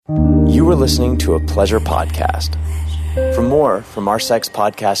You are listening to a Pleasure podcast. For more from our Sex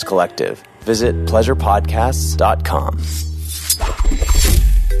Podcast Collective, visit pleasurepodcasts.com.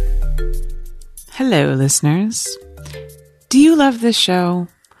 Hello, listeners. Do you love this show?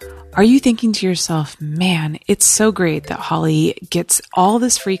 Are you thinking to yourself, man, it's so great that Holly gets all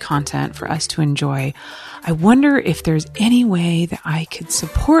this free content for us to enjoy. I wonder if there's any way that I could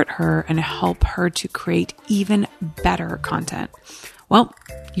support her and help her to create even better content. Well,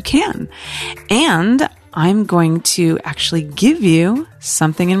 you can. And I'm going to actually give you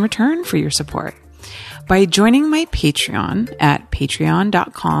something in return for your support. By joining my Patreon at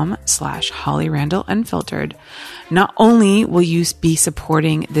patreon.com/Holly Randall Unfiltered, not only will you be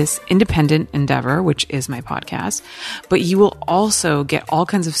supporting this independent endeavor, which is my podcast, but you will also get all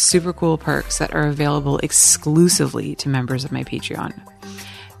kinds of super cool perks that are available exclusively to members of my Patreon.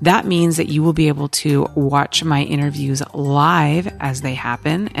 That means that you will be able to watch my interviews live as they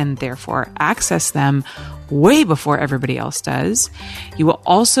happen and therefore access them way before everybody else does. You will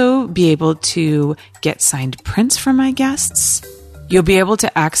also be able to get signed prints from my guests. You'll be able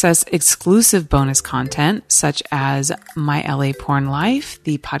to access exclusive bonus content such as My LA Porn Life,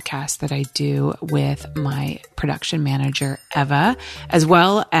 the podcast that I do with my production manager, Eva, as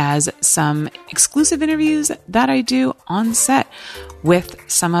well as some exclusive interviews that I do on set with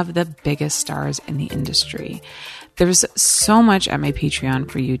some of the biggest stars in the industry. There's so much at my Patreon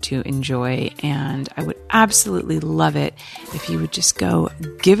for you to enjoy, and I would absolutely love it if you would just go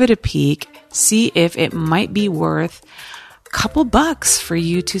give it a peek, see if it might be worth couple bucks for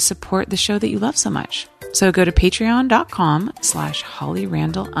you to support the show that you love so much. So go to patreon.com/Holly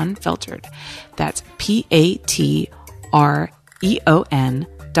Randall Unfiltered. That's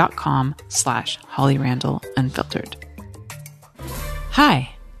patreon.com/Holly Randall Unfiltered.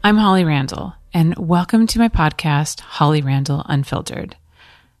 Hi, I'm Holly Randall, and welcome to my podcast, Holly Randall Unfiltered.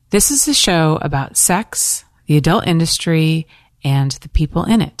 This is a show about sex, the adult industry, and the people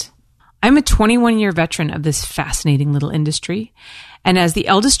in it. I'm a 21-year veteran of this fascinating little industry, and as the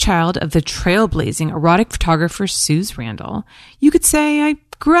eldest child of the trailblazing erotic photographer Suze Randall, you could say I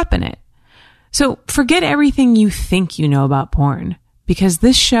grew up in it. So forget everything you think you know about porn, because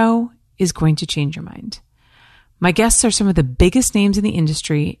this show is going to change your mind. My guests are some of the biggest names in the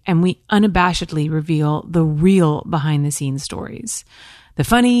industry, and we unabashedly reveal the real behind-the-scenes stories. The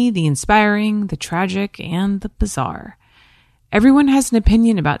funny, the inspiring, the tragic, and the bizarre. Everyone has an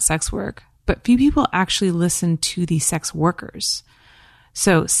opinion about sex work, but few people actually listen to the sex workers.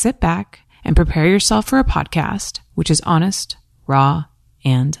 So sit back and prepare yourself for a podcast which is honest, raw,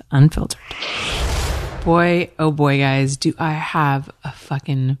 and unfiltered. Boy, oh boy, guys, do I have a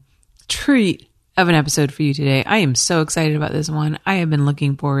fucking treat of an episode for you today. I am so excited about this one. I have been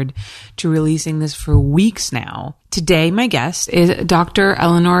looking forward to releasing this for weeks now. Today, my guest is Dr.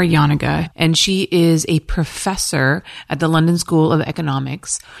 Eleanor Janega, and she is a professor at the London School of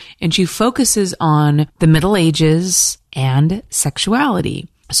Economics, and she focuses on the Middle Ages and sexuality.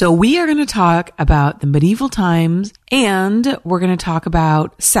 So we are going to talk about the medieval times, and we're going to talk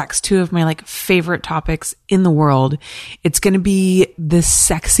about sex, two of my favorite topics in the world. It's going to be the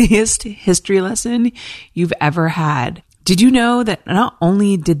sexiest history lesson you've ever had. Did you know that not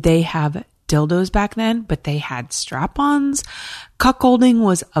only did they have dildos back then, but they had strap-ons? Cuckolding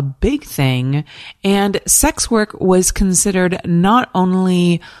was a big thing, and sex work was considered not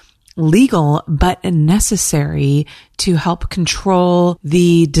only legal, but necessary to help control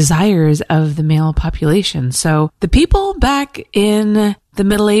the desires of the male population. So the people back in the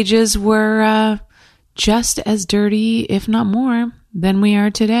Middle Ages were just as dirty, if not more, than we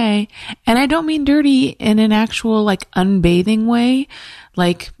are today. And I don't mean dirty in an actual unbathing way,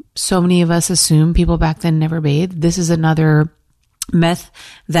 like so many of us assume people back then never bathed. This is another myth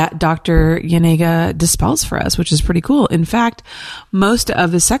that Dr. Janega dispels for us, which is pretty cool. In fact, most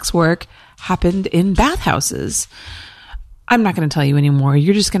of the sex work happened in bathhouses. I'm not going to tell you anymore.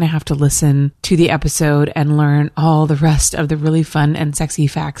 You're just going to have to listen to the episode and learn all the rest of the really fun and sexy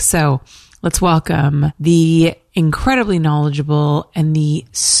facts. So let's welcome the incredibly knowledgeable and the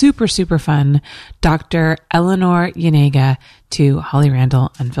super, super fun Dr. Eleanor Janega to Holly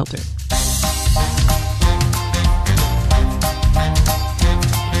Randall Unfiltered.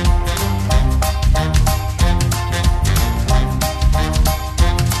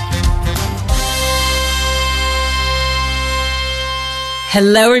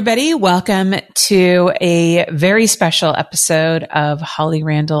 Hello, everybody. Welcome to a very special episode of Holly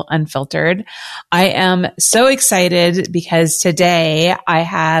Randall Unfiltered. I am so excited because today I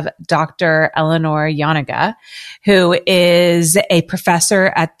have Dr. Eleanor Janega, who is a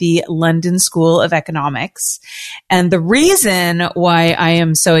professor at the London School of Economics. And the reason why I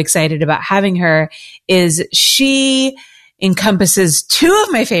am so excited about having her is she encompasses two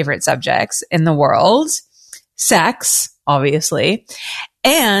of my favorite subjects in the world: sex, obviously,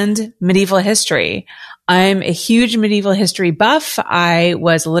 and medieval history. I'm a huge medieval history buff. I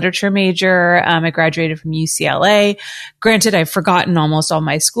was a literature major. I graduated from UCLA. Granted, I've forgotten almost all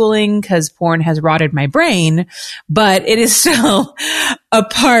my schooling because porn has rotted my brain, but it is still a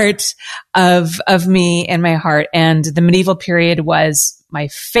part of me and my heart. And the medieval period was my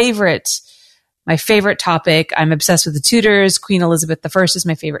favorite topic. I'm obsessed with the Tudors. Queen Elizabeth I is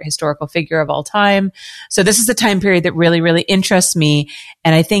my favorite historical figure of all time. So this is a time period that really, really interests me.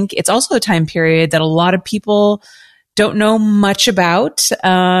 And I think it's also a time period that a lot of people don't know much about,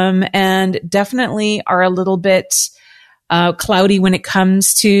 and definitely are a little bit cloudy when it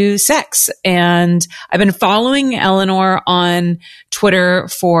comes to sex. And I've been following Eleanor on Twitter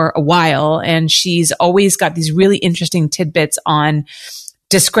for a while, and she's always got these really interesting tidbits on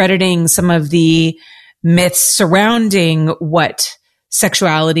discrediting some of the myths surrounding what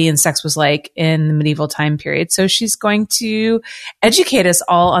sexuality and sex was like in the medieval time period. So she's going to educate us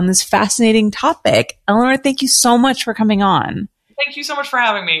all on this fascinating topic. Eleanor, thank you so much for coming on. Thank you so much for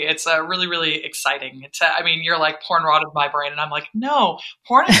having me. It's really, really exciting. You're like, porn rotted my brain. And I'm like, no,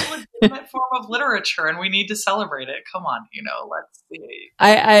 porn is a legitimate form of literature and we need to celebrate it. Come on, let's see.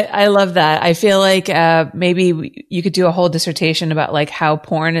 I love that. I feel like maybe you could do a whole dissertation about like how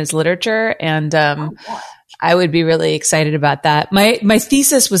porn is literature. And I would be really excited about that. My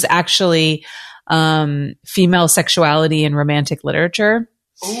thesis was actually female sexuality in romantic literature.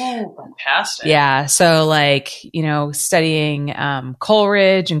 Oh, fantastic. Yeah. So studying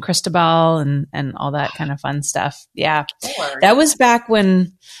Coleridge and Christabel and all that kind of fun stuff. Yeah. That was back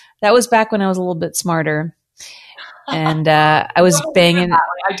when I was a little bit smarter. And I was banging.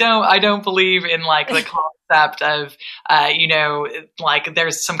 I don't believe in the concept of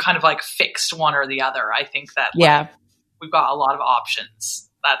there's some kind of fixed one or the other. I think that we've got a lot of options.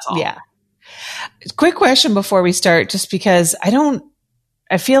 That's all. Yeah. Quick question before we start, just because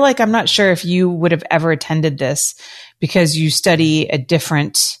I feel like I'm not sure if you would have ever attended this because you study a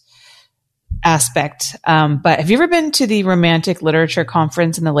different aspect. But have you ever been to the Romantic Literature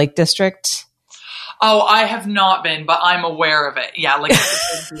Conference in the Lake District? Oh, I have not been, but I'm aware of it. Yeah,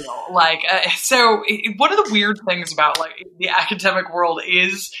 it's a big deal. So one of the weird things about the academic world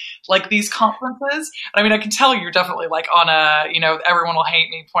is these conferences. I can tell you're definitely on a, everyone will hate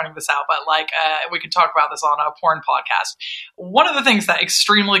me pointing this out, but we could talk about this on a porn podcast. One of the things that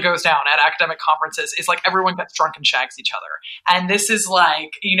extremely goes down at academic conferences is everyone gets drunk and shags each other. And this is a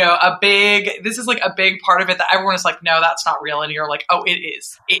big part of it that everyone is no, that's not real. And you're like, oh, it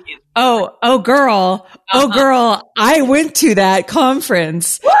is. It is. Oh, girl. Oh, girl. I went to that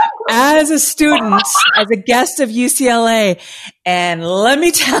conference as a student, as a guest of UCLA. And let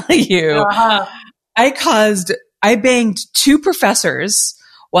me tell you, I banged two professors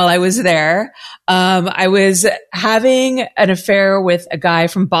while I was there. I was having an affair with a guy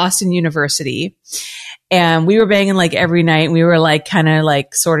from Boston University, and we were banging every night. We were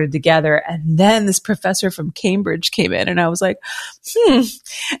sorted together. And then this professor from Cambridge came in and I was like,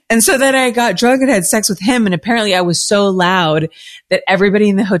 And so then I got drunk and had sex with him. And apparently I was so loud that everybody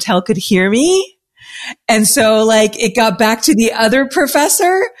in the hotel could hear me. And so it got back to the other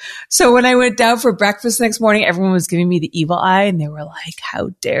professor. So when I went down for breakfast next morning, everyone was giving me the evil eye and they were like, how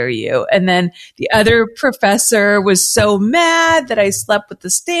dare you? And then the other professor was so mad that I slept with the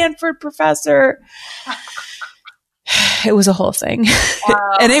Stanford professor. It was a whole thing.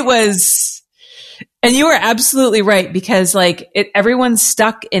 And you were absolutely right because everyone's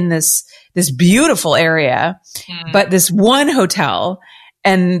stuck in this beautiful area, but this one hotel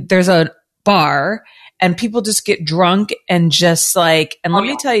and there's a bar and people just get drunk and just let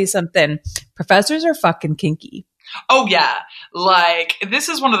me tell you something, professors are fucking kinky. Oh yeah. This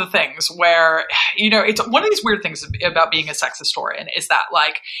is one of the things where, it's one of these weird things about being a sex historian is that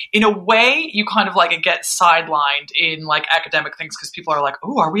in a way you kind of get sidelined in academic things because people are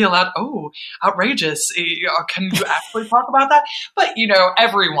oh, are we allowed? Oh, outrageous. Can you actually talk about that? But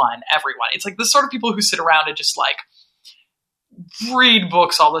everyone, it's the sort of people who sit around and just read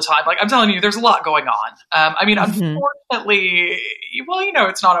books all the time. Like, I'm telling you, there's a lot going on. I mean, unfortunately, well,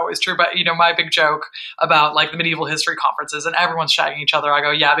 it's not always true, but, my big joke about like the medieval history conferences and everyone's shagging each other. I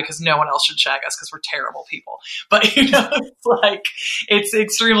go, yeah, because no one else should shag us because we're terrible people. But, it's like, it's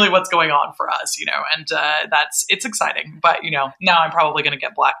extremely what's going on for us, and it's exciting. But, now I'm probably going to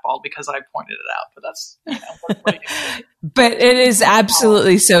get blackballed because I pointed it out. But that's, But it is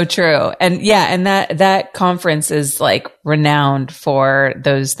absolutely so true. And yeah, and that conference is like renowned for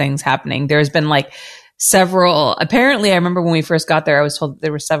those things happening. There's been like several, apparently I remember when we first got there, I was told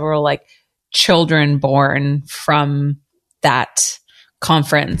there were several like children born from that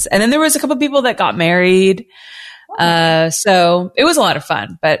conference. And then there was a couple of people that got married. So it was a lot of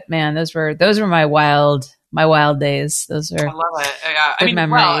fun, but man, those were my wild days. Those are, I love it. Yeah. I mean,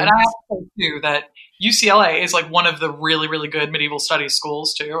 well, and I have to say too that UCLA is like one of the really, really good medieval studies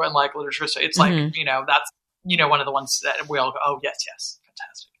schools too. And like literature, it's like, that's, one of the ones that we all go, oh yes,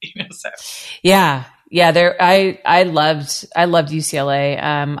 fantastic. So. Yeah. I loved UCLA.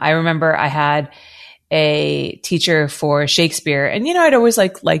 I remember I had a teacher for Shakespeare, and I'd always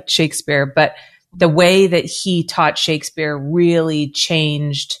liked Shakespeare, but the way that he taught Shakespeare really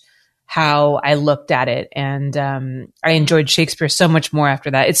changed how I looked at it. And I enjoyed Shakespeare so much more after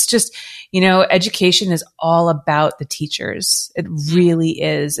that. It's just, education is all about the teachers. It really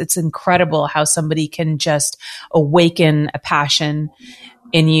is. It's incredible how somebody can just awaken a passion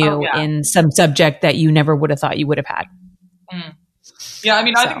in you in some subject that you never would have thought you would have had. Mm. Yeah, I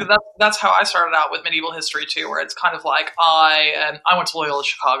mean, I think that's how I started out with medieval history too, where it's kind of like I went to Loyola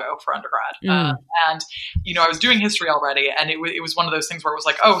Chicago for undergrad, and I was doing history already, and it was one of those things where it was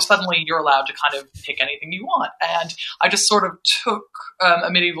like, oh, suddenly you're allowed to kind of pick anything you want, and I just sort of took a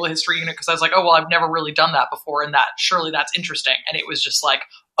medieval history unit because I was like, oh well, I've never really done that before, and surely that's interesting, and it was just like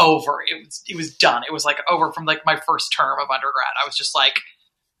over. It was done. It was like over from like my first term of undergrad. I was just like.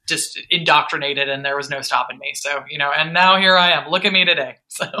 Just indoctrinated, and there was no stopping me. So, and now here I am. Look at me today.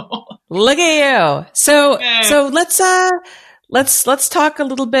 So look at you. So let's talk a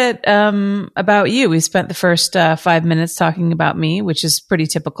little bit about you. We spent the first 5 minutes talking about me, which is pretty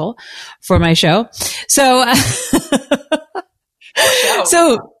typical for my show. So,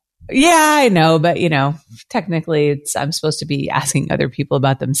 yeah, I know, but technically I'm supposed to be asking other people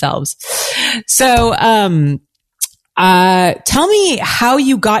about themselves. So, tell me how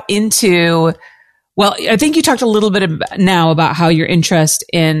you got into, well, I think you talked a little bit now about how your interest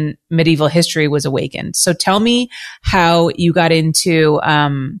in medieval history was awakened. So tell me how you got into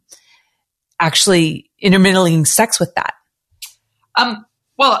actually intermingling sex with that.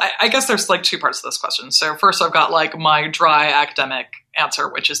 Well, I guess there's like two parts to this question. So first I've got like my dry academic answer,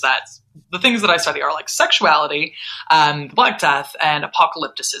 which is that the things that I study are like sexuality, Black Death, and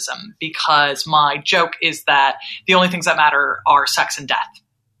apocalypticism, because my joke is that the only things that matter are sex and death.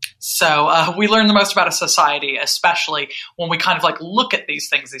 So we learn the most about a society, especially when we kind of like look at these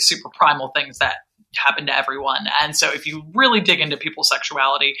things, these super primal things that happen to everyone. And so if you really dig into people's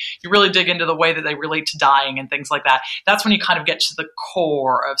sexuality, you really dig into the way that they relate to dying and things like that, that's when you kind of get to the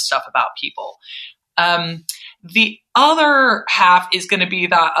core of stuff about people. The other half is going to be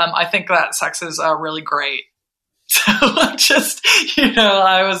that I think that sex is really great. So just,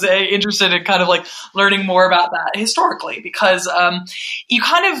 I was interested in kind of like learning more about that historically, because you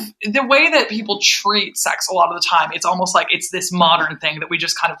kind of, the way that people treat sex a lot of the time, it's almost like it's this modern thing that we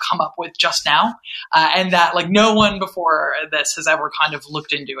just kind of come up with just now, and that like no one before this has ever kind of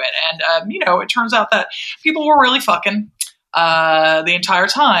looked into it. And, it turns out that people were really fucking the entire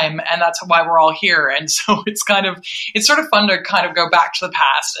time, and that's why we're all here. And so it's sort of fun to kind of go back to the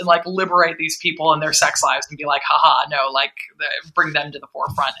past and like liberate these people and their sex lives and be like, haha, no, like bring them to the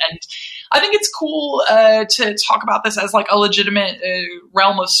forefront. And I think it's cool to talk about this as like a legitimate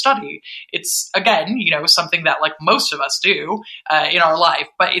realm of study. It's, again, something that like most of us do in our life,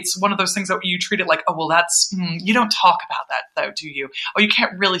 but it's one of those things that you treat it like, oh, well, that's, you don't talk about that though, do you? Oh, you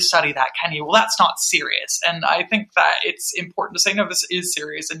can't really study that, can you? Well, that's not serious. And I think that it's important to say, no, this is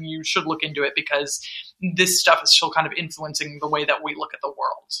serious and you should look into it, because this stuff is still kind of influencing the way that we look at the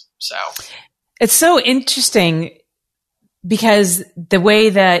world. So it's so interesting, because the way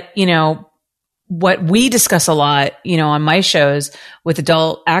that, what we discuss a lot, on my shows with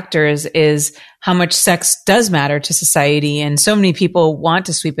adult actors is how much sex does matter to society. And so many people want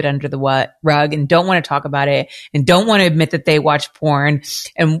to sweep it under the rug and don't want to talk about it and don't want to admit that they watch porn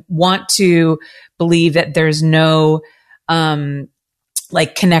and want to believe that there's no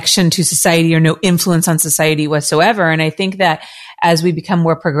like connection to society or no influence on society whatsoever. And I think that as we become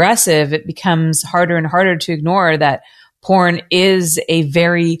more progressive, it becomes harder and harder to ignore that porn is a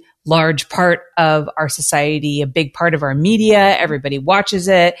very large part of our society, a big part of our media. Everybody watches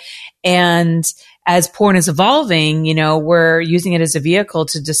it. And as porn is evolving, you know, we're using it as a vehicle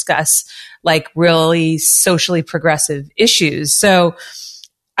to discuss like really socially progressive issues. So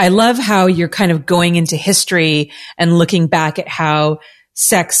I love how you're kind of going into history and looking back at how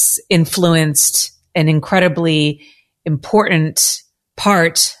sex influenced an incredibly important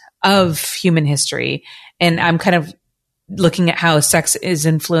part of human history. And I'm kind of looking at how sex is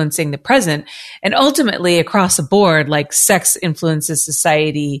influencing the present. And ultimately, across the board, like sex influences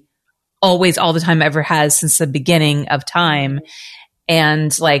society always, all the time, ever has since the beginning of time.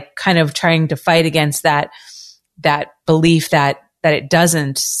 And like kind of trying to fight against that belief that it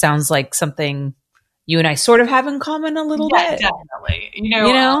doesn't sounds like something you and I sort of have in common a little bit. Definitely. You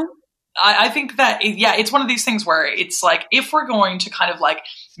know? I think that, it's one of these things where it's like, if we're going to kind of like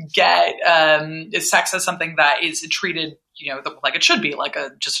get sex as something that is treated, you know, like it should be, like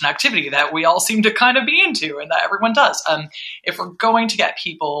just an activity that we all seem to kind of be into and that everyone does. If we're going to get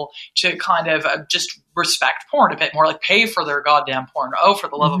people to kind of just respect porn a bit more, like pay for their goddamn porn, for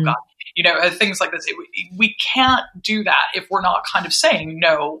the love of God, you know, things like this, we can't do that if we're not kind of saying,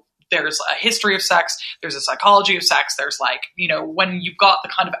 no, there's a history of sex, there's a psychology of sex, there's like, you know, when you've got the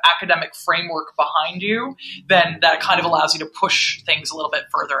kind of academic framework behind you, then that kind of allows you to push things a little bit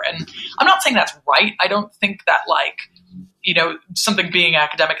further. And I'm not saying that's right. I don't think that like, you know, something being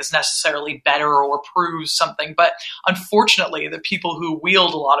academic is necessarily better or proves something. But unfortunately, the people who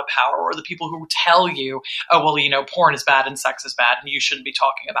wield a lot of power or the people who tell you, oh, well, you know, porn is bad and sex is bad and you shouldn't be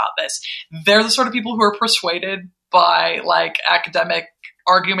talking about this, they're the sort of people who are persuaded by like academic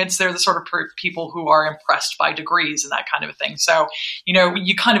arguments. They're the sort of people who are impressed by degrees and that kind of thing. So, you know,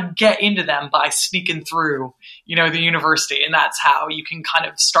 you kind of get into them by sneaking through, you know, the university. And that's how you can kind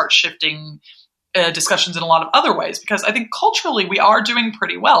of start shifting discussions in a lot of other ways, because I think culturally we are doing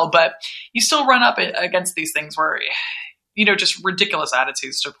pretty well, but you still run up against these things where, you know, just ridiculous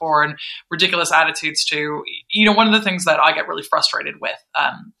attitudes to porn, ridiculous attitudes to, you know, one of the things that I get really frustrated with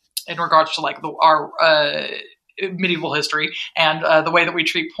in regards to like our medieval history and the way that we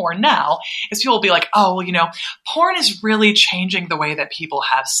treat porn now is people will be like, oh, well, you know, porn is really changing the way that people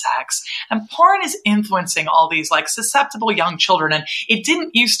have sex and porn is influencing all these like susceptible young children and it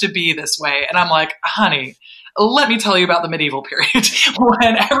didn't used to be this way. And I'm like, honey, let me tell you about the medieval period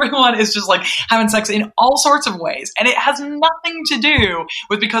when everyone is just like having sex in all sorts of ways. And it has nothing to do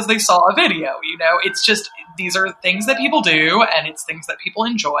with because they saw a video, you know, it's just, these are things that people do and it's things that people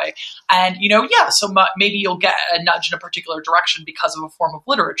enjoy. And, you know, so maybe you'll get a nudge in a particular direction because of a form of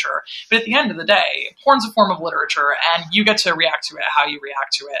literature. But at the end of the day, porn's a form of literature and you get to react to it how you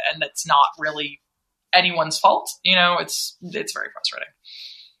react to it. And it's not really anyone's fault. You know, it's very frustrating.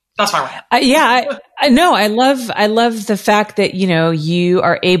 That's my rant. I know. I love the fact that, you know, you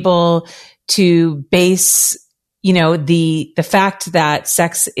are able to base, you know, the fact that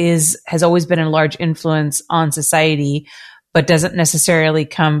sex has always been a large influence on society, but doesn't necessarily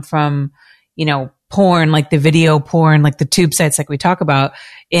come from, you know, porn, like the video porn, like the tube sites, like we talk about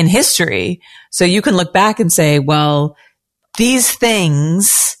in history. So you can look back and say, well, these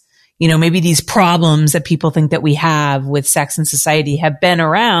things, you know, maybe these problems that people think that we have with sex in society have been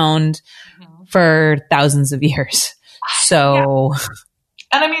around for thousands of years. So,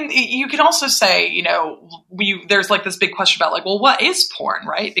 and I mean, you can also say, you know, there's like this big question about like, well, what is porn,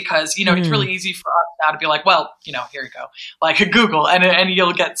 right? Because, you know, it's really easy for us now to be like, well, you know, here you go, like Google and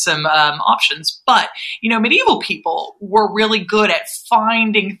you'll get some options. But, you know, medieval people were really good at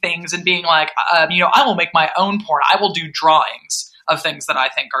finding things and being like, you know, I will make my own porn. I will do drawings of things that I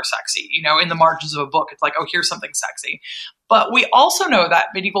think are sexy, you know, in the margins of a book. It's like, oh, here's something sexy. But we also know that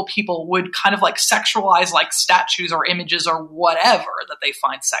medieval people would kind of like sexualize like statues or images or whatever that they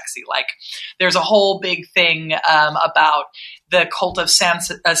find sexy. Like there's a whole big thing about the cult of Saint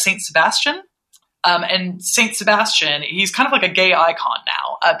Sebastian. And Saint Sebastian, he's kind of like a gay icon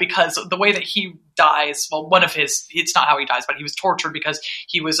now because the way that he dies, well, it's not how he dies, but he was tortured because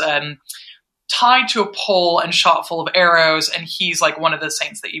he was tied to a pole and shot full of arrows, and he's like one of the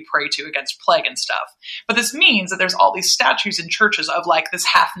saints that you pray to against plague and stuff. But this means that there's all these statues in churches of like this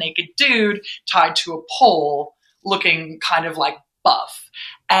half-naked dude tied to a pole looking kind of like buff.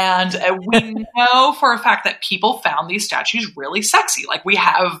 And we know for a fact that people found these statues really sexy. Like we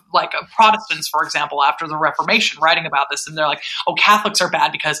have like Protestants, for example, after the Reformation writing about this. And they're like, oh, Catholics are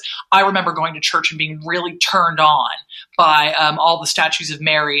bad because I remember going to church and being really turned on by all the statues of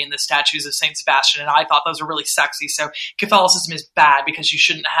Mary and the statues of Saint Sebastian. And I thought those were really sexy. So Catholicism is bad because you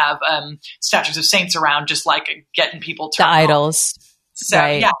shouldn't have statues of saints around just like getting people turned on. The idols. So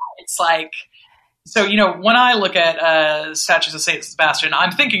right. Yeah, it's like... So, when I look at statues of Saint Sebastian,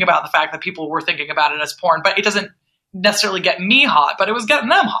 I'm thinking about the fact that people were thinking about it as porn, but it doesn't necessarily get me hot, but it was getting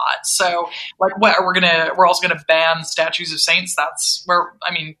them hot. So, like, what we're also gonna ban statues of saints? That's where,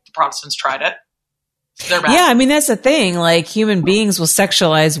 the Protestants tried it. They're bad. Yeah, I mean, that's the thing. Like, human beings will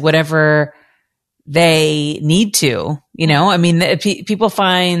sexualize whatever they need to, I mean, people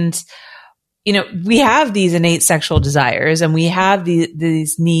find, we have these innate sexual desires and we have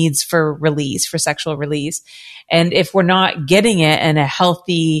these needs for release, for sexual release. And if we're not getting it in a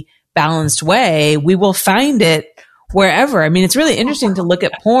healthy, balanced way, we will find it wherever. I mean, it's really interesting to look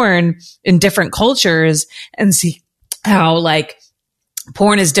at porn in different cultures and see how, like,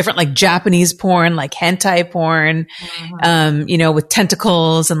 porn is different, like Japanese porn, like hentai porn, with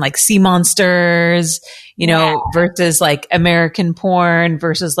tentacles and like sea monsters, versus like American porn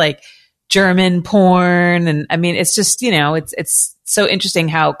versus like German porn. And I mean, it's just, it's so interesting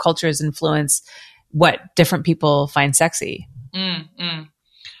how cultures influence what different people find sexy. Mm-hmm.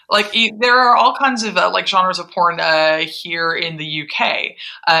 Like, there are all kinds of like genres of porn here in the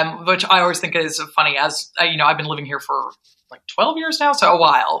UK, which I always think is funny. As I've been living here for like 12 years now, so a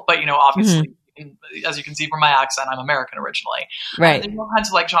while. But obviously, as you can see from my accent, I'm American originally. Right. There's all kinds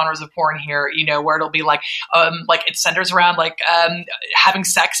of like genres of porn here, where it'll be like it centers around like having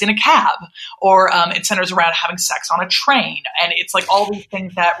sex in a cab, or it centers around having sex on a train, and it's like all these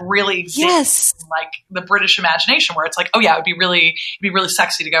things that really exist in, like, the British imagination, where it's like, oh yeah, it'd be really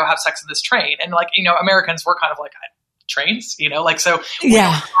sexy to go have sex in this train, and like Americans were kind of like, trains, so we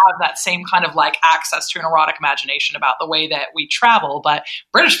don't have that same kind of like access to an erotic imagination about the way that we travel, but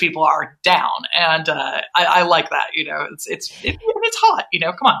British people are down, and I like that. It's hot.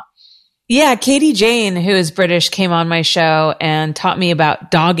 Come on. Yeah, Katie Jane, who is British, came on my show and taught me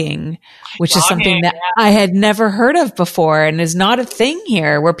about dogging, which is something that I had never heard of before and is not a thing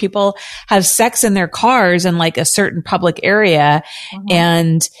here, where people have sex in their cars in like a certain public area,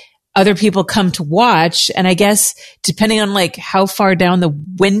 and other people come to watch. And I guess depending on like how far down the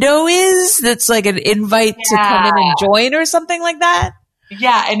window is, that's like an invite to come in and join or something like that.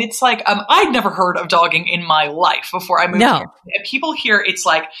 Yeah. And it's like, I'd never heard of dogging in my life before I moved here. People here, it's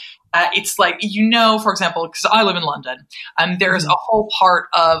like, for example, because I live in London, there's a whole part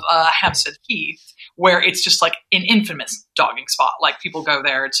of Hampstead Heath where it's just like an infamous dogging spot. Like, people go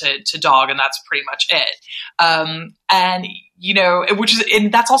there to dog, and that's pretty much it.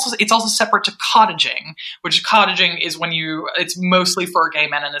 It's also separate to cottaging, which cottaging is when it's mostly for gay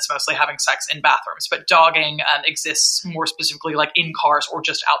men and it's mostly having sex in bathrooms, but dogging exists more specifically like in cars or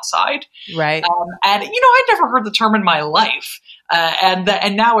just outside. Right. And I'd never heard the term in my life.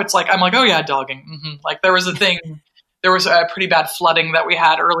 And now it's like, I'm like, oh yeah, dogging. Mm-hmm. Like, there was a thing. There was a pretty bad flooding that we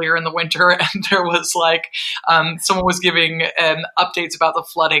had earlier in the winter, and there was like someone was giving updates about the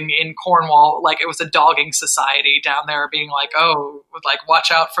flooding in Cornwall. Like, it was a dogging society down there, being like, "Oh, like, watch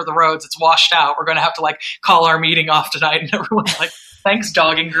out for the roads; it's washed out. We're going to have to like call our meeting off tonight." And everyone's like, "Thanks,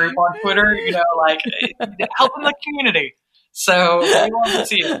 dogging group on Twitter. Like, helping the community." So we wanted to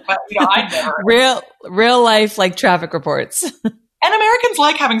see it, but I never real life like traffic reports. And Americans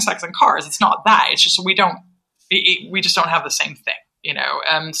like having sex in cars. It's not that. It's just we just don't have the same thing,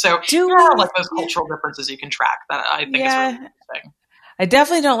 So there are like those cultural differences you can track that I think is really interesting. I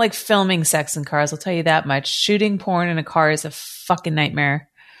definitely don't like filming sex in cars. I'll tell you that much. Shooting porn in a car is a fucking nightmare.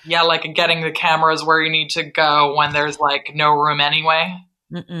 Yeah, like getting the cameras where you need to go when there's like no room anyway.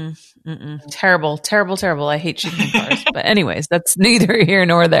 Terrible. I hate shooting in cars. But anyways, that's neither here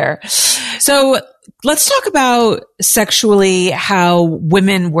nor there. So let's talk about sexually how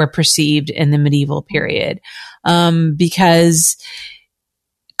women were perceived in the medieval period. Because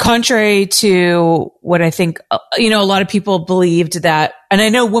contrary to what I think, a lot of people believed that, and I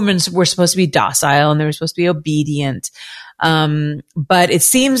know women were supposed to be docile and they were supposed to be obedient. But it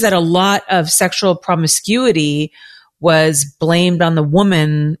seems that a lot of sexual promiscuity was blamed on the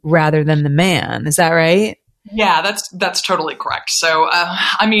woman rather than the man. Is that right? Yeah, that's totally correct. So,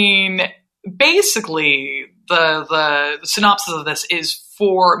 basically the synopsis of this is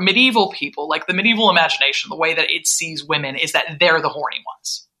for medieval people, like the medieval imagination, the way that it sees women is that they're the horny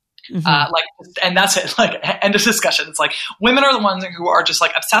ones. And that's it. Like, end of discussion. It's like women are the ones who are just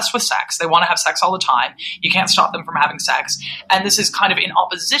like obsessed with sex. They want to have sex all the time. You can't stop them from having sex. And this is kind of in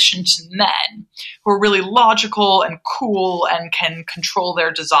opposition to men who are really logical and cool and can control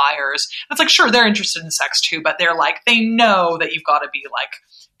their desires. And it's like, sure, they're interested in sex too, but they're like, they know that you've got to be like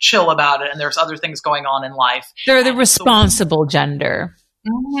chill about it. And there's other things going on in life. They're the responsible gender.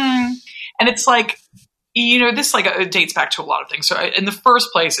 Mm-hmm. And it's like, this like dates back to a lot of things. So in the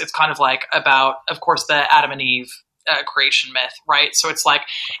first place, it's kind of like about, of course, the Adam and Eve creation myth, right? So it's like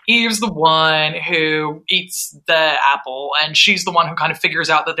Eve's the one who eats the apple, and she's the one who kind of figures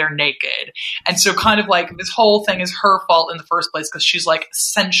out that they're naked. And so kind of like this whole thing is her fault in the first place because she's like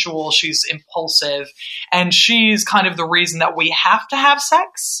sensual, she's impulsive, and she's kind of the reason that we have to have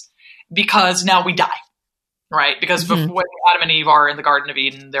sex because now we die. Right, because when Adam and Eve are in the Garden of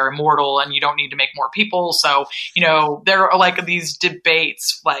Eden, they're immortal, and you don't need to make more people. So, there are like these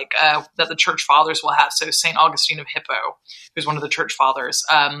debates, like that the church fathers will have. So, Saint Augustine of Hippo, who's one of the church fathers,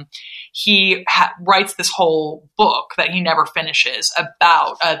 he writes this whole book that he never finishes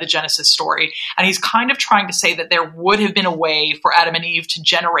about the Genesis story, and he's kind of trying to say that there would have been a way for Adam and Eve to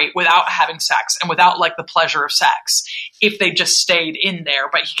generate without having sex and without like the pleasure of sex if they just stayed in there.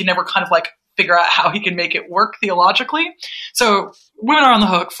 But he can never kind of like figure out how he can make it work theologically. So women are on the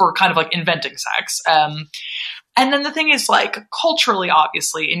hook for kind of like inventing sex. And then the thing is like culturally,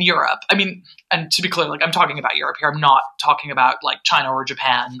 obviously in Europe, I mean, and to be clear, like I'm talking about Europe here. I'm not talking about like China or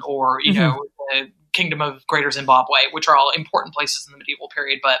Japan or, the Kingdom of Greater Zimbabwe, which are all important places in the medieval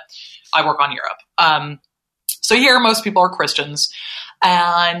period, but I work on Europe. So here most people are Christians,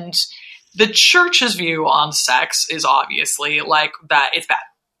 and the church's view on sex is obviously like that it's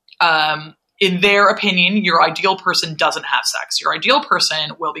bad. In their opinion, your ideal person doesn't have sex. Your ideal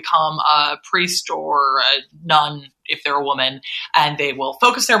person will become a priest or a nun if they're a woman, and they will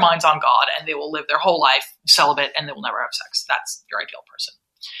focus their minds on God, and they will live their whole life celibate, and they will never have sex. That's your ideal person.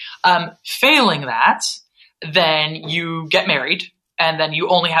 Failing that, then you get married, and then you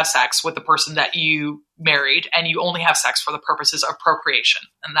only have sex with the person that you married, and you only have sex for the purposes of procreation,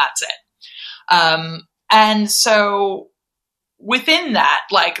 and that's it. And so within that,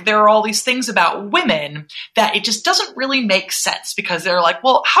 like, there are all these things about women that it just doesn't really make sense because they're like,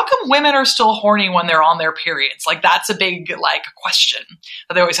 well, how come women are still horny when they're on their periods? Like, that's a big, like, question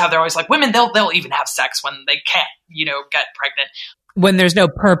that they always have. They're always like, women, they'll even have sex when they can't, get pregnant. When there's no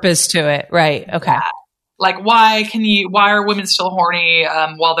purpose to it. Right. Okay. Yeah. Like, why are women still horny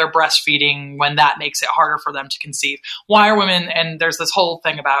while they're breastfeeding when that makes it harder for them to conceive? Why are women, and there's this whole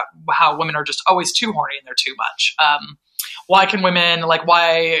thing about how women are just always too horny and they're too much. Why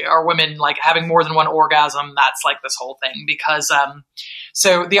are women like having more than one orgasm? That's like this whole thing because,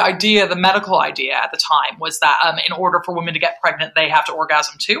 so the medical idea at the time was that, in order for women to get pregnant, they have to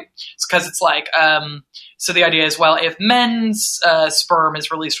orgasm too. It's because it's like, so the idea is, well, if men's sperm is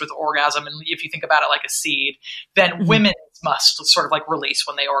released with orgasm, and if you think about it like a seed, then women's must sort of like release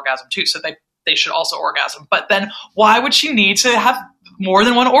when they orgasm too. So they should also orgasm. But then why would she need to have more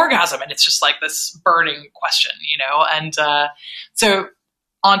than one orgasm? And it's just like this burning question, And so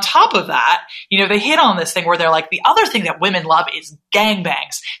on top of that, they hit on this thing where they're like, the other thing that women love is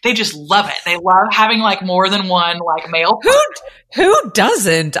gangbangs. They just love it. They love having like more than one like male. Who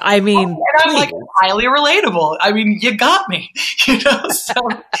doesn't? I mean, and I'm like highly relatable. I mean, you got me, So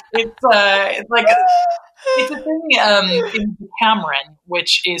it's like it's a thing in Decameron,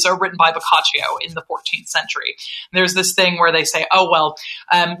 which is written by Boccaccio in the 14th century. There's this thing where they say, oh, well,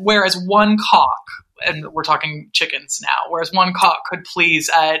 whereas one cock, and we're talking chickens now, whereas one cock could please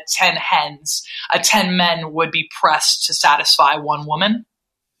 10 hens, 10 men would be pressed to satisfy one woman.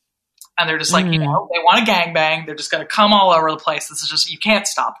 And they're just like, they want a gangbang. They're just going to come all over the place. This is just, you can't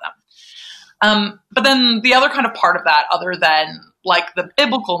stop them. But then the other kind of part of that, other than like the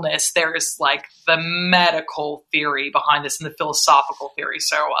biblicalness, there's like the medical theory behind this and the philosophical theory.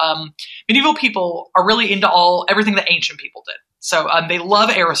 So medieval people are really into everything that ancient people did. So they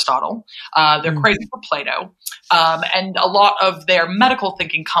love Aristotle. They're crazy for Plato. And a lot of their medical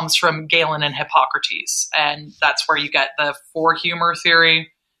thinking comes from Galen and Hippocrates. And that's where you get the four humor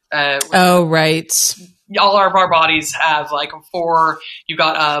theory. Right. All of our bodies have like you've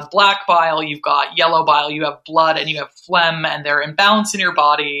got black bile, you've got yellow bile, you have blood, and you have phlegm, and they're imbalanced in your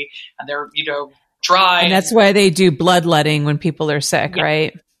body, and they're, dry. And that's why they do bloodletting when people are sick,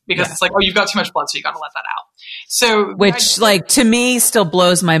 right? Because it's like, oh, you've got too much blood, so you got to let that out. So, which like to me still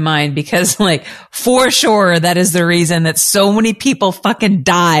blows my mind because like for sure that is the reason that so many people fucking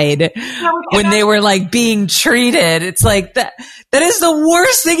died when they were like being treated. It's like that is the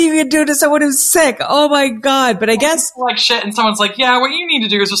worst thing you can do to someone who's sick. Oh my God. But I guess like shit. And someone's like, yeah, what you need to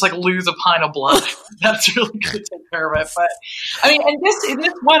do is just like lose a pint of blood. That's really going to take care of it. But I mean, and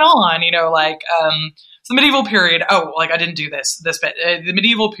this went on, so the medieval period, I didn't do this bit. The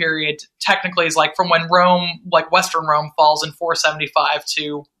medieval period technically is like from when Rome, like Western Rome, falls in 475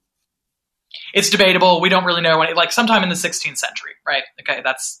 to, it's debatable. We don't really know when, like sometime in the 16th century, right? Okay,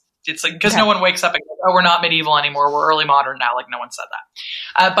 it's like, because no one wakes up and goes, oh, we're not medieval anymore, we're early modern now. Like no one said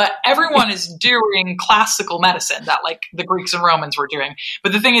that. But everyone is doing classical medicine that like the Greeks and Romans were doing.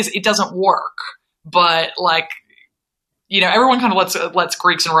 But the thing is, it doesn't work. But like, everyone kind of lets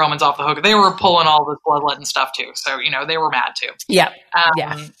Greeks and Romans off the hook. They were pulling all this bloodletting stuff too. So, they were mad too. Yeah.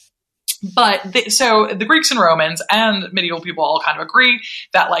 But so the Greeks and Romans and medieval people all kind of agree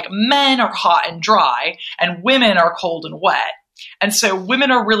that like men are hot and dry and women are cold and wet. And so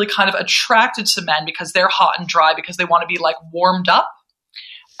women are really kind of attracted to men because they're hot and dry because they want to be like warmed up.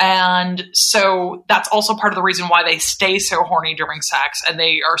 And so that's also part of the reason why they stay so horny during sex and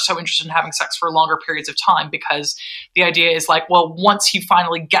they are so interested in having sex for longer periods of time, because the idea is like, well, once you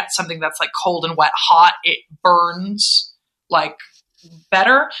finally get something that's like cold and wet, hot, it burns like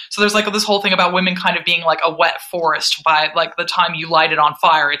better. So there's like this whole thing about women kind of being like a wet forest. By like the time you light it on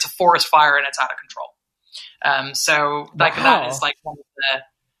fire, it's a forest fire and it's out of control. So like that is like one of the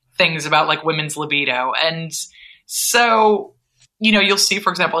things about like women's libido. And so, you'll see,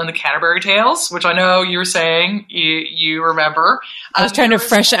 for example, in the Canterbury Tales, which I know you're saying you remember. I was trying to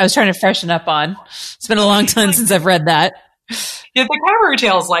freshen up on. It's been a long time since I've read that. Yeah, the Canterbury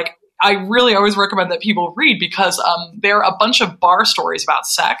Tales, like, I really always recommend that people read because they're a bunch of bar stories about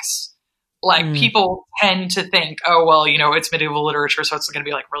sex. Like people tend to think, oh, well, it's medieval literature, so it's going to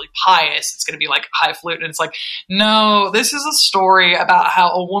be like really pious. It's going to be like highfalutin. And it's like, no, this is a story about how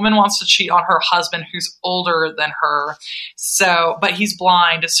a woman wants to cheat on her husband who's older than her. But he's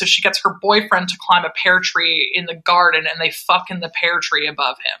blind. So she gets her boyfriend to climb a pear tree in the garden and they fuck in the pear tree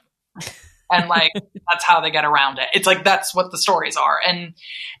above him. And like, that's how they get around it. It's like, that's what the stories are. And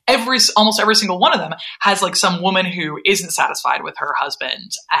almost every single one of them has like some woman who isn't satisfied with her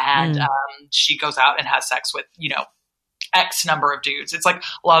husband. And she goes out and has sex with, X number of dudes. It's like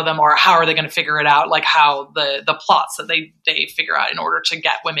a lot of them are, how are they going to figure it out? Like how the plots that they figure out in order to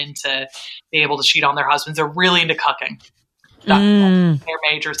get women to be able to cheat on their husbands. They're really into cucking. That's their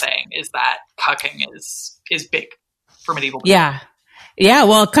major thing, is that cucking is big for medieval people. Yeah. Yeah,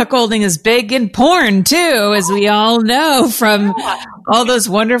 well, cuckolding is big in porn too, as we all know from all those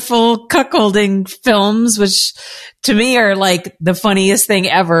wonderful cuckolding films, which to me are like the funniest thing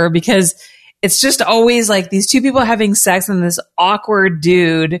ever, because it's just always like these two people having sex and this awkward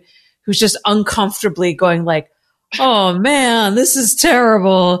dude who's just uncomfortably going like, oh man, this is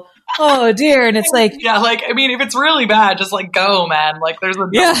terrible. Oh dear. And it's like, yeah, like, I mean, if it's really bad, just like go, man. Like there's a,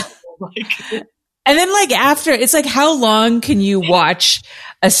 like, and then like after, it's like, how long can you watch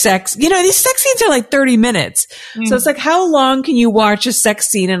a sex, these sex scenes are like 30 minutes. So it's like, how long can you watch a sex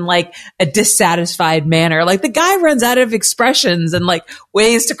scene in like a dissatisfied manner? Like the guy runs out of expressions and like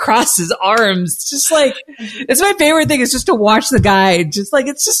ways to cross his arms. It's just like, it's my favorite thing is just to watch the guy. Just like,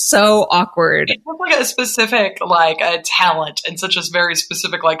 it's just so awkward. It's like a specific, like a talent and such a very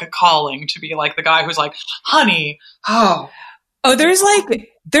specific, like a calling to be like the guy who's like, honey,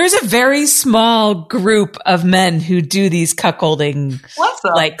 there's a very small group of men who do these cuckolding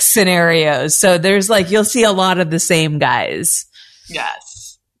like scenarios. So there's like, you'll see a lot of the same guys.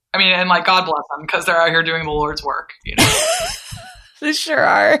 Yes. I mean, and like, God bless them because they're out here doing the Lord's work, They sure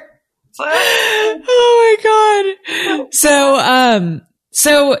are. Oh my God.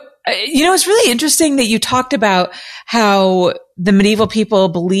 So, it's really interesting that you talked about how the medieval people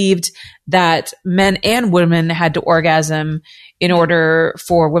believed that men and women had to orgasm in order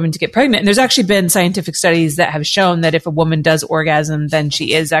for women to get pregnant. And there's actually been scientific studies that have shown that if a woman does orgasm, then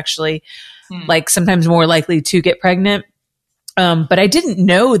she is actually like sometimes more likely to get pregnant. But I didn't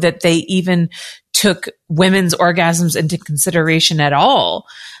know that they even took women's orgasms into consideration at all.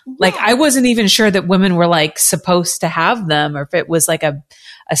 Yeah. Like I wasn't even sure that women were like supposed to have them, or if it was like a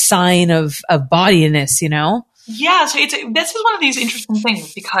sign of bodiness, Yeah, so this is one of these interesting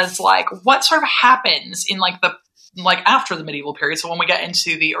things because like what sort of happens in like after the medieval period. So when we get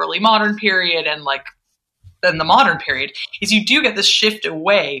into the early modern period and like then the modern period is you do get this shift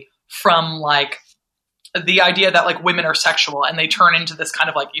away from like the idea that like women are sexual and they turn into this kind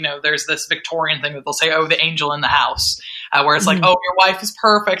of like, there's this Victorian thing that they'll say, oh, the angel in the house, where it's like, oh, your wife is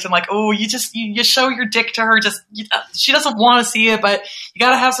perfect. And like, oh, you show your dick to her. She doesn't want to see it, but you got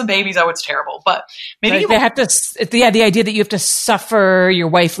to have some babies. Oh, it's terrible. But maybe they have to, the idea that you have to suffer your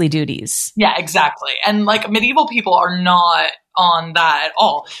wifely duties. Yeah, exactly. And like medieval people are not on that at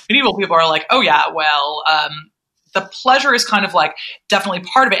all. Medieval people are like, oh yeah, well, the pleasure is kind of like definitely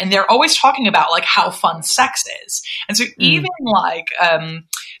part of it. And they're always talking about like how fun sex is. And so even like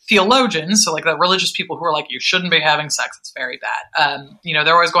theologians, so like the religious people who are like, you shouldn't be having sex, it's very bad.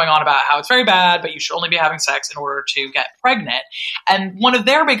 They're always going on about how it's very bad, but you should only be having sex in order to get pregnant. And one of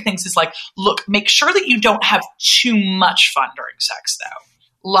their big things is like, look, make sure that you don't have too much fun during sex though.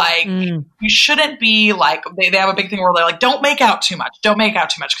 Like you shouldn't be like, they have a big thing where they're like, don't make out too much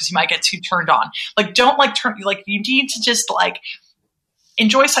because you might get too turned on. Like, don't like you need to just like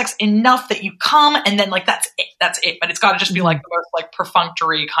enjoy sex enough that you come, and then like that's it. But it's got to just be like the most like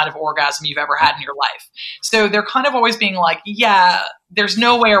perfunctory kind of orgasm you've ever had in your life. So they're kind of always being like, yeah, there's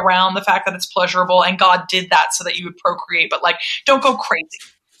no way around the fact that it's pleasurable, and God did that so that you would procreate, but like don't go crazy.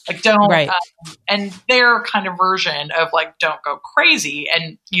 Like don't, right. And their kind of version of like, don't go crazy.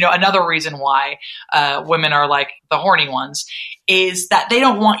 And, you know, another reason why women are like the horny ones is that they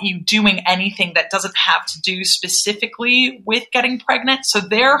don't want you doing anything that doesn't have to do specifically with getting pregnant. So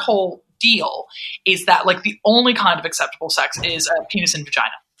their whole deal is that like the only kind of acceptable sex is penis and vagina.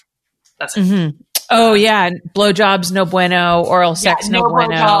 That's it. Mm-hmm. Oh yeah. Blowjobs, no bueno. Oral sex, no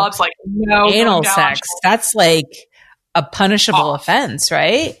bueno. Blowjobs, like no anal sex. That's like a punishable offense,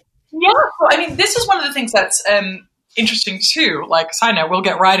 right? Yeah. Well, I mean, this is one of the things that's interesting too. Like, side note, we'll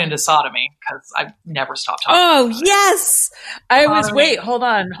get right into sodomy because I've never stopped talking. Oh, yes. Hold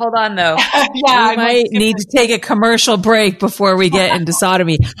on though. Yeah. We might need to take a commercial break before we get into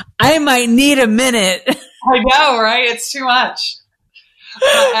sodomy. I might need a minute. I know, right? It's too much.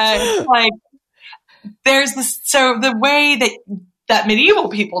 But, like, there's this, so the way that medieval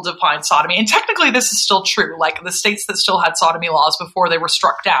people define sodomy, and technically this is still true, like the states that still had sodomy laws before they were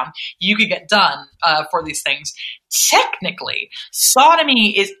struck down, you could get done for these things. Technically,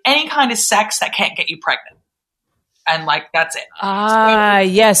 sodomy is any kind of sex that can't get you pregnant. And like, that's it.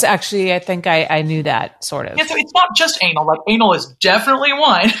 Yes, actually, I think I knew that sort of. Yeah, so it's not just anal. Like, anal is definitely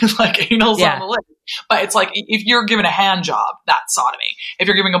one. Like, anal's on the list. But it's like, if you're given a hand job, that's sodomy. If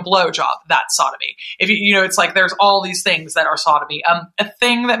you're giving a blow job, that's sodomy. If you know, it's like, there's all these things that are sodomy. A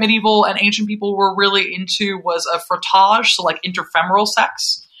thing that medieval and ancient people were really into was a frottage, so like interfemoral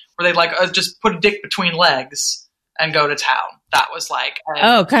sex, where they like just put a dick between legs and go to town. That was like,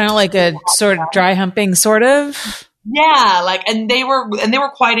 kind of like a sort of dry humping, sort of. Yeah, like, and they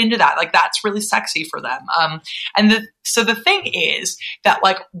were quite into that. Like, that's really sexy for them. So the thing is that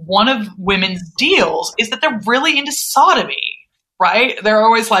like one of women's deals is that they're really into sodomy, right? They're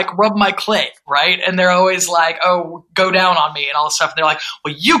always like, rub my clit, right? And they're always like, oh, go down on me and all this stuff. And they're like,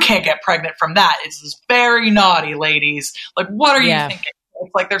 well, you can't get pregnant from that. It's very naughty, ladies. Like, what are you thinking?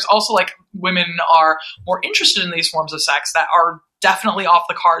 It's like, there's also like, women are more interested in these forms of sex that are definitely off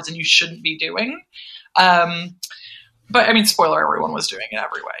the cards and you shouldn't be doing. But I mean, spoiler, everyone was doing it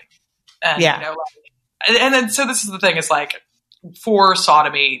every way. And, you know, like, and then, so this is the thing, is like, for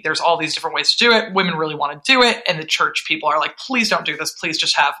sodomy, there's all these different ways to do it. Women really want to do it. And the church people are like, please don't do this. Please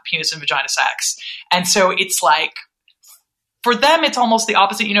just have penis and vagina sex. And so it's like, for them, it's almost the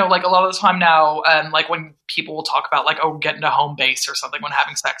opposite. You know, like a lot of the time now, like when people will talk about like, oh, getting to home base or something when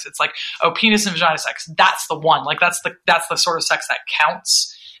having sex, it's like, oh, penis and vagina sex. That's the one. Like that's the sort of sex that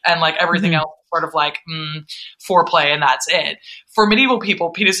counts. And like everything else sort of like foreplay and that's it. For medieval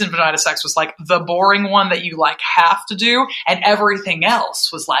people, penis and vagina sex was like the boring one that you like have to do, and everything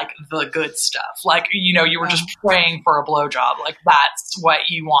else was like the good stuff. Like, you know, you were just praying for a blowjob. Like that's what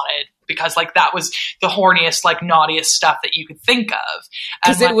you wanted, because like that was the horniest, like naughtiest stuff that you could think of.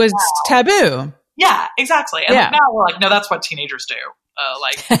 Because it was taboo. Yeah, exactly. And like, now we're like, no, that's what teenagers do.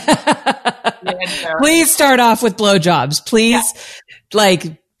 Please start off with blowjobs. Please,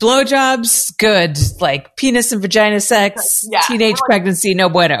 like, blowjobs, good. Like penis and vagina sex, teenage pregnancy, no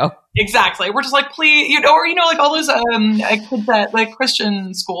bueno. Exactly. We're just like, please, you know, or, you know, like all those kids at like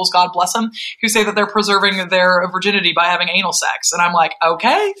Christian schools, God bless them, who say that they're preserving their virginity by having anal sex. And I'm like,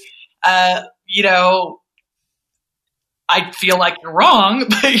 okay, you know, I feel like you're wrong,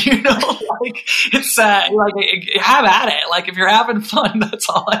 but you know, like it's like have at it. Like if you're having fun, that's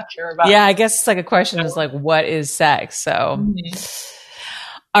all I care about. Yeah, I guess it's like a question is like, what is sex? So.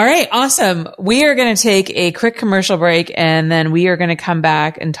 All right. Awesome. We are going to take a quick commercial break, and then we are going to come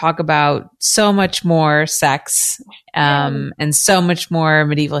back and talk about so much more sex, and so much more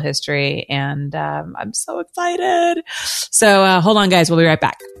medieval history. And, I'm so excited. So, hold on guys. We'll be right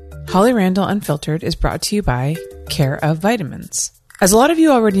back. Holly Randall Unfiltered is brought to you by Care of Vitamins. As a lot of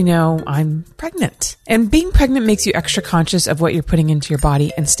you already know, I'm pregnant. And being pregnant makes you extra conscious of what you're putting into your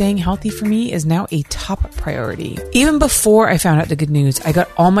body, and staying healthy for me is now a top priority. Even before I found out the good news, I got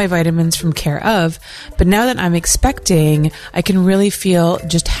all my vitamins from Care of, but now that I'm expecting, I can really feel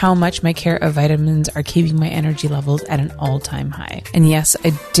just how much my Care of vitamins are keeping my energy levels at an all-time high. And yes,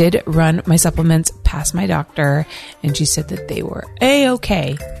 I did run my supplements past my doctor, and she said that they were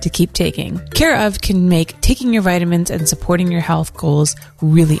A-okay to keep taking. Care of can make taking your vitamins and supporting your health goals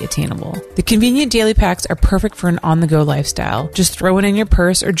really attainable. The convenient daily packs are perfect for an on-the-go lifestyle. Just throw it in your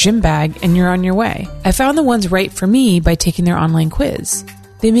purse or gym bag and you're on your way. I found the ones right for me by taking their online quiz.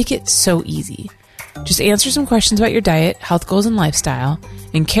 They make it so easy. Just answer some questions about your diet, health goals, and lifestyle,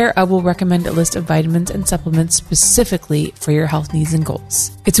 and Care of will recommend a list of vitamins and supplements specifically for your health needs and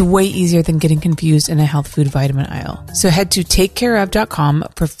goals. It's way easier than getting confused in a health food vitamin aisle. So head to takecareof.com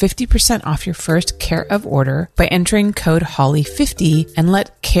for 50% off your first Care of order by entering code HOLLY50 and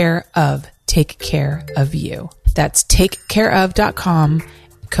let Care of take care of you. That's takecareof.com,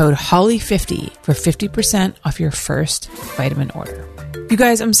 code HOLLY50 for 50% off your first vitamin order. You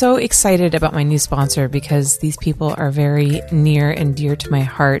guys, I'm so excited about my new sponsor because these people are very near and dear to my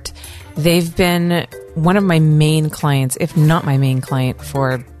heart. They've been one of my main clients, if not my main client,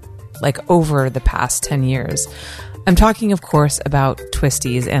 for like over the past 10 years. I'm talking, of course, about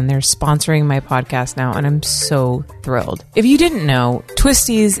Twisties, and they're sponsoring my podcast now, and I'm so thrilled. If you didn't know,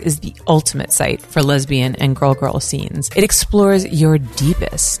 Twisties is the ultimate site for lesbian and girl scenes. It explores your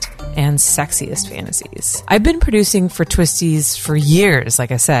deepest and sexiest fantasies. I've been producing for Twisties for years,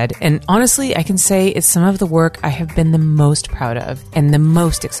 like I said, and honestly, I can say it's some of the work I have been the most proud of and the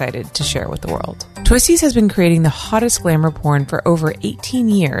most excited to share with the world. Twisties has been creating the hottest glamour porn for over 18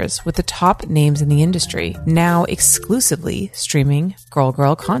 years with the top names in the industry, now exclusively streaming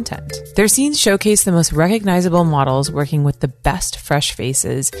girl content. Their scenes showcase the most recognizable models working with the best fresh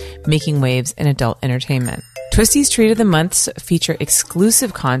faces, making waves in adult entertainment. Twisties Treat of the Months feature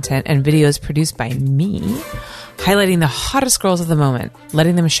exclusive content and videos produced by me, highlighting the hottest girls of the moment,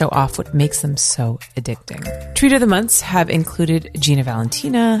 letting them show off what makes them so addicting. Treat of the Months have included Gina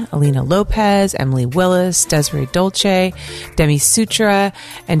Valentina, Alina Lopez, Emily Willis, Desiree Dolce, Demi Sutra,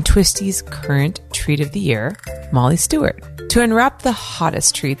 and Twisties' current Treat of the Year, Molly Stewart. To unwrap the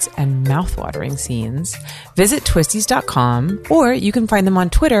hottest treats and mouthwatering scenes, visit twisties.com, or you can find them on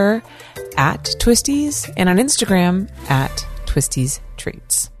Twitter at Twisties and on Instagram at Twisties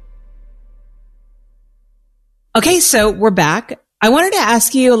Treats. Okay, so we're back. I wanted to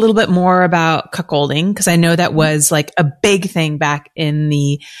ask you a little bit more about cuckolding, because I know that was like a big thing back in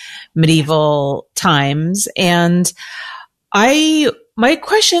the medieval times. And my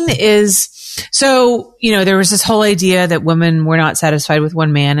question is, so, there was this whole idea that women were not satisfied with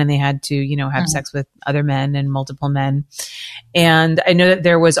one man and they had to, have sex with other men and multiple men. And I know that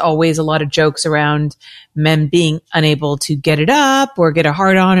there was always a lot of jokes around men being unable to get it up or get a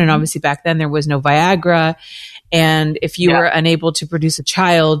hard on. And obviously back then there was no Viagra. And if you were unable to produce a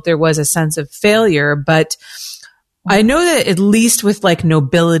child, there was a sense of failure. But I know that at least with like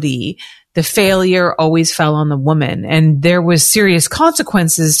nobility, the failure always fell on the woman, and there was serious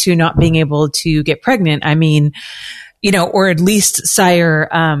consequences to not being able to get pregnant. I mean, or at least sire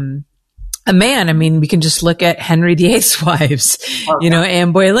a man. I mean, we can just look at Henry VIII's wives,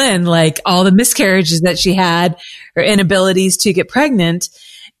 Anne Boleyn, like all the miscarriages that she had, her inabilities to get pregnant.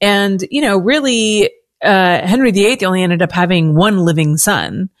 And, really, Henry VIII only ended up having one living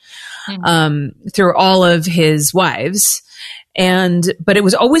son, through all of his wives. But it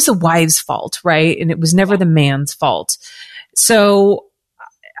was always the wife's fault, right? And it was never the man's fault. So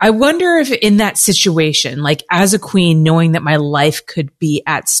I wonder if in that situation, like as a queen, knowing that my life could be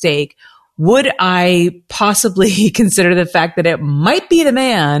at stake, would I possibly consider the fact that it might be the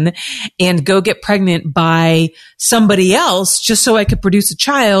man and go get pregnant by somebody else just so I could produce a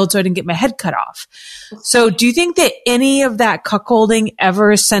child so I didn't get my head cut off? So do you think that any of that cuckolding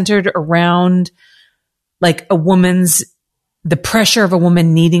ever centered around like the pressure of a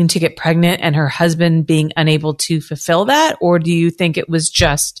woman needing to get pregnant and her husband being unable to fulfill that? Or do you think it was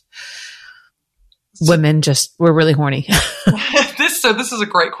just women just were really horny? This is a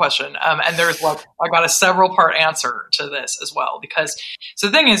great question. And there's I got a several part answer to this as well, because the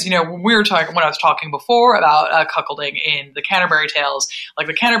thing is, when I was talking before about cuckolding in the Canterbury Tales, like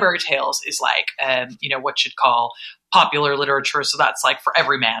the Canterbury Tales is like, what you'd call popular literature. So that's like for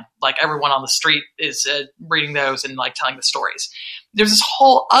every man, like everyone on the street is reading those and like telling the stories. There's this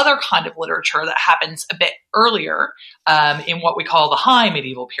whole other kind of literature that happens a bit earlier in what we call the high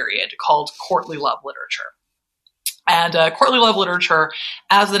medieval period, called courtly love literature. And courtly love literature,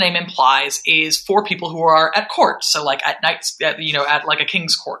 as the name implies, is for people who are at court. So like at nights, at like a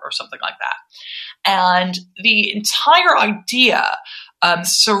king's court or something like that. And the entire idea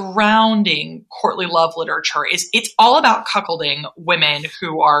surrounding courtly love literature is it's all about cuckolding women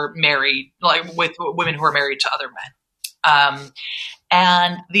who are married, like with women who are married to other men.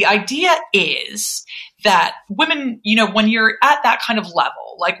 And the idea is that women, when you're at that kind of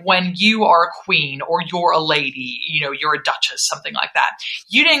level, like when you are a queen or you're a lady, you're a duchess, something like that,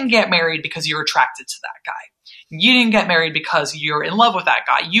 you didn't get married because you're attracted to that guy. You didn't get married because you're in love with that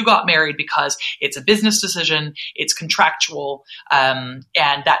guy. You got married because it's a business decision, it's contractual, and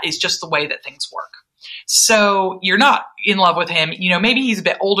that is just the way that things work. So you're not in love with him. You know, maybe he's a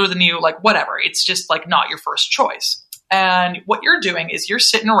bit older than you, like whatever. It's just like not your first choice. And what you're doing is you're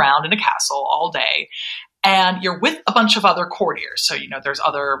sitting around in a castle all day and you're with a bunch of other courtiers. So, you know, there's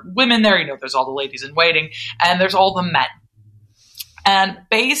other women there, you know, there's all the ladies in waiting and there's all the men. And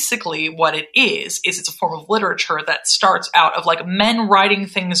basically what it is it's a form of literature that starts out of like men writing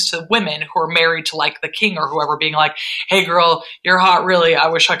things to women who are married to like the king or whoever being like, hey girl, you're hot, really, I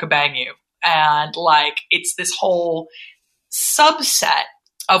wish I could bang you. And like, it's this whole subset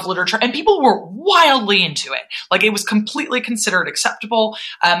of literature and people were wildly into it. Like it was completely considered acceptable.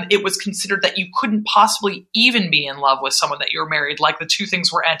 It was considered that you couldn't possibly even be in love with someone that you were married. Like the two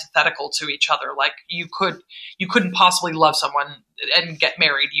things were antithetical to each other. Like you couldn't possibly love someone and get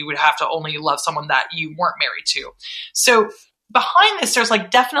married. You would have to only love someone that you weren't married to. So behind this, there's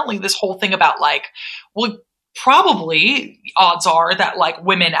like definitely this whole thing about like, well, probably odds are that like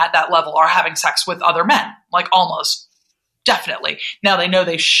women at that level are having sex with other men, like almost definitely. Now they know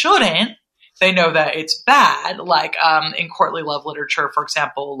they shouldn't. They know that it's bad. Like in courtly love literature, for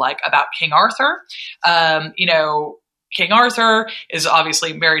example, like about King Arthur, you know, King Arthur is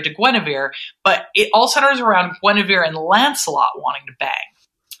obviously married to Guinevere, but it all centers around Guinevere and Lancelot wanting to bang.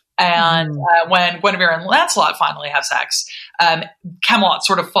 And when Guinevere and Lancelot finally have sex, Camelot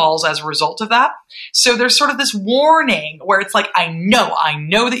sort of falls as a result of that. So there's sort of this warning where it's like, I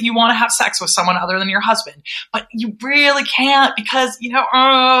know that you want to have sex with someone other than your husband, but you really can't because, you know,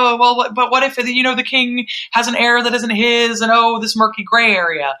 but what if, you know, the king has an heir that isn't his and this murky gray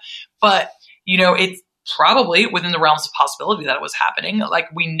area. But, you know, it's probably within the realms of possibility that it was happening. Like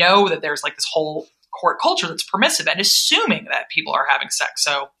we know that there's like this whole court culture that's permissive and assuming that people are having sex.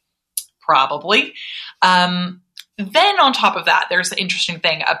 So probably. Then on top of that, there's the interesting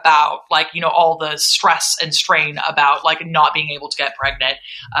thing about like, you know, all the stress and strain about like not being able to get pregnant.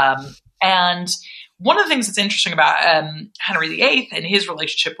 And one of the things that's interesting about Henry VIII and his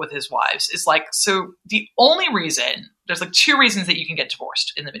relationship with his wives is like, so the only reason, there's like two reasons that you can get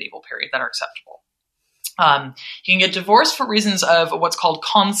divorced in the medieval period that are acceptable. You can get divorced for reasons of what's called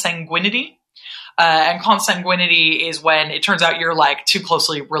consanguinity. And consanguinity is when it turns out you're like too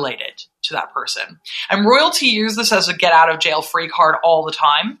closely related to that person. And royalty used this as a get out of jail free card all the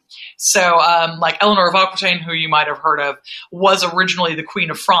time. So like Eleanor of Aquitaine, who you might have heard of, was originally the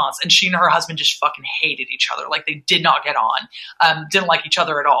Queen of France, and she and her husband just fucking hated each other. Like they did not get on, didn't like each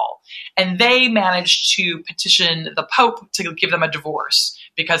other at all. And they managed to petition the Pope to give them a divorce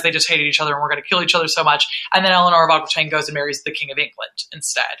because they just hated each other and were going to kill each other so much. And then Eleanor of Aquitaine goes and marries the King of England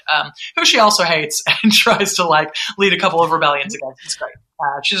instead, who she also hates and tries to like lead a couple of rebellions against. It's great.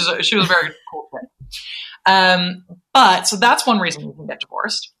 She was a very cool kid. But so that's one reason you can get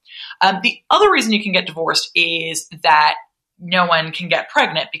divorced. The other reason you can get divorced is that no one can get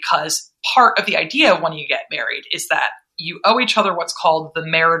pregnant because part of the idea of when you get married is that you owe each other what's called the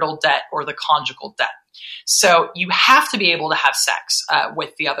marital debt or the conjugal debt. So you have to be able to have sex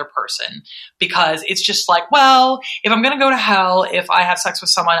with the other person because it's just like, well, if I'm going to go to hell, if I have sex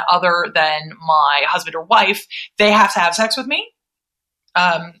with someone other than my husband or wife, they have to have sex with me.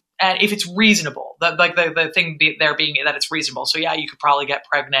 And if it's reasonable, the thing there being that it's reasonable. So yeah, you could probably get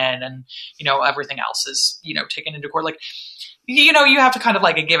pregnant and, you know, everything else is, you know, taken into court. Like, you know, you have to kind of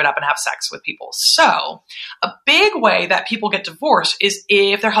like give it up and have sex with people. So a big way that people get divorced is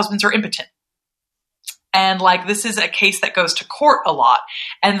if their husbands are impotent. And like, this is a case that goes to court a lot.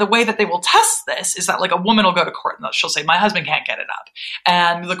 And the way that they will test this is that like a woman will go to court and she'll say, my husband can't get it up.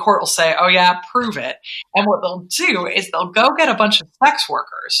 And the court will say, oh yeah, prove it. And what they'll do is they'll go get a bunch of sex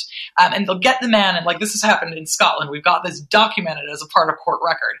workers and they'll get the man. And like, this has happened in Scotland. We've got this documented as a part of court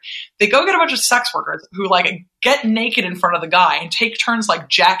record. They go get a bunch of sex workers who like get naked in front of the guy and take turns like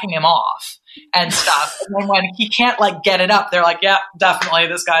jacking him off and stuff. And then when he can't like get it up, they're like, yeah, definitely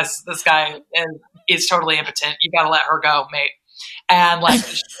this guy is totally impotent. You got to let her go, mate. And like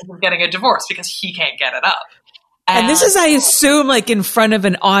she's getting a divorce because he can't get it up. And this is, I assume, like in front of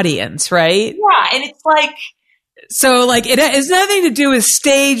an audience, right? Yeah. And it's like, so like it has nothing to do with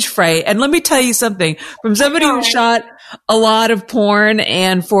stage fright. And let me tell you something from somebody who shot a lot of porn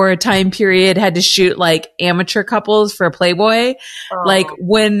and for a time period had to shoot like amateur couples for Playboy. Like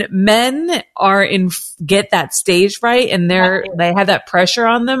when men are get that stage fright and they have that pressure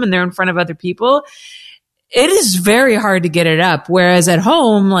on them and they're in front of other people, it is very hard to get it up. Whereas at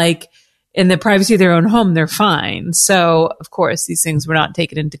home, like in the privacy of their own home, they're fine. So, of course, these things were not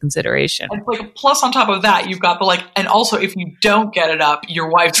taken into consideration. And like, plus on top of that, you've got the like, and also if you don't get it up, your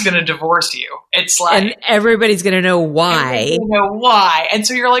wife's going to divorce you. It's like, and everybody's going to know why. And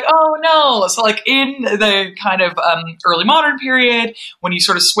so you're like, oh no. So like in the kind of early modern period, when you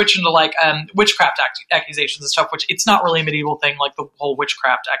sort of switch into like witchcraft accusations and stuff, which it's not really a medieval thing, like the whole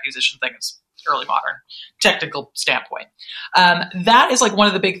witchcraft accusation thing is early modern technical standpoint. That is like one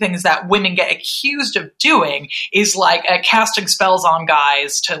of the big things that women get accused of doing is like casting spells on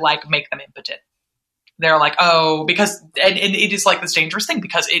guys to like make them impotent. They're like, oh, because, and it is like this dangerous thing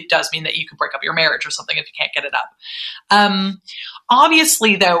because it does mean that you could break up your marriage or something if you can't get it up.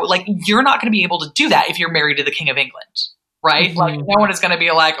 Obviously though, like you're not going to be able to do that if you're married to the King of England. Right? Mm-hmm. Like no one is going to be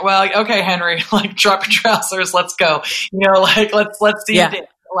like, well, okay, Henry, like drop your trousers. Let's go. Like let's see it.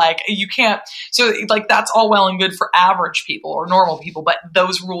 Like you can't, so like that's all well and good for average people or normal people, but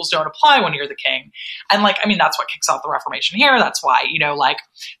those rules don't apply when you're the king. And like, I mean, that's what kicks off the Reformation here. That's why, like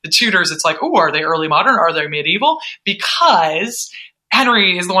the Tudors, it's like, oh, are they early modern? Are they medieval? Because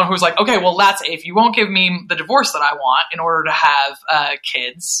Henry is the one who's like, okay, well, that's if you won't give me the divorce that I want in order to have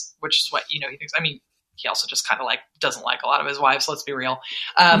kids, which is what, he thinks. I mean, he also just kind of like doesn't like a lot of his wives. Let's be real.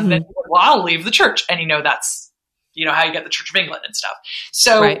 Then, well, I'll leave the church. And that's, how you get the Church of England and stuff.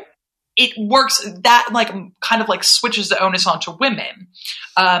 So it works that like kind of like switches the onus onto women.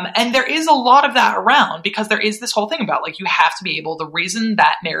 And there is a lot of that around because there is this whole thing about like, you have to be able, the reason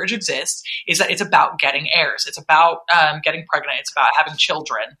that marriage exists is that it's about getting heirs. It's about getting pregnant. It's about having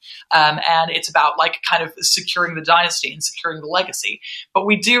children. And it's about like kind of securing the dynasty and securing the legacy. But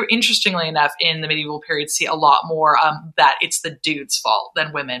we do, interestingly enough, in the medieval period, see a lot more that it's the dude's fault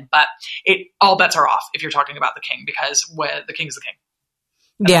than women. But all bets are off if you're talking about the king because the king is the king.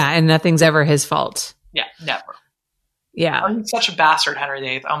 Yeah, and nothing's ever his fault. Yeah, never. Yeah. Oh, he's such a bastard, Henry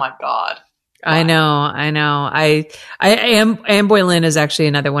VIII. Oh my God. Wow. I know. Anne Boleyn is actually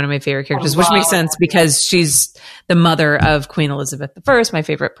another one of my favorite characters, which makes sense because she's the mother of Queen Elizabeth I, my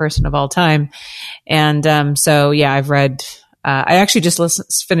favorite person of all time. And so, yeah, I've read, I actually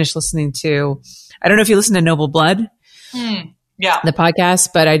just finished listening to, I don't know if you listen to Noble Blood. Yeah. The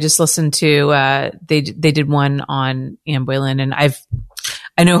podcast, but I just listened to, they did one on Anne Boleyn and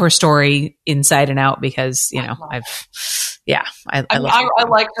I know her story inside and out because, I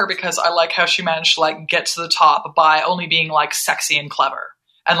like her because I like how she managed to like get to the top by only being like sexy and clever.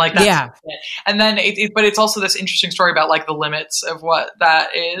 And like, that's it. And then but it's also this interesting story about like the limits of what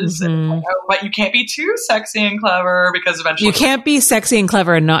that is. Mm-hmm. And, but you can't be too sexy and clever because eventually you can't be sexy and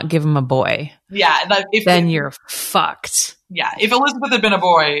clever and not give him a boy. Yeah. And then you're fucked. Yeah. If Elizabeth had been a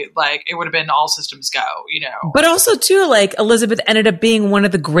boy, like it would have been all systems go, But also too, like Elizabeth ended up being one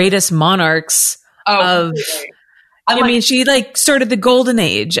of the greatest monarchs of, I mean, she like started the golden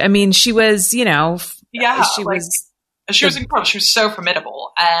age. I mean, she was, she was incredible. She was so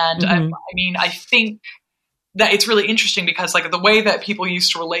formidable. And I mean, I think that it's really interesting because like the way that people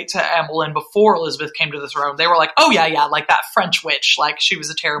used to relate to Anne Boleyn before Elizabeth came to the throne, they were like, oh yeah, like that French witch, like she was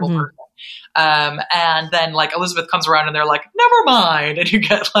a terrible person. And then like Elizabeth comes around and they're like, never mind. And you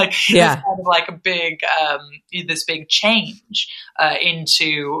get like this kind of like a big, this big change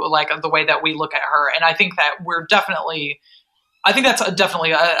into like the way that we look at her. And I think that that's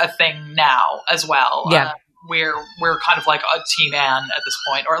definitely a thing now as well. Yeah. We're kind of like a team Anne at this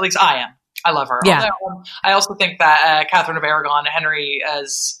point, or at least I am. I love her. Yeah. Although, I also think that Catherine of Aragon,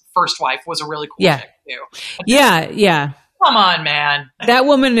 Henry's first wife, was a really cool chick too. Yeah. Come on, man. That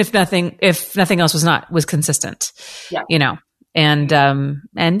woman, if nothing else was consistent. Yeah. And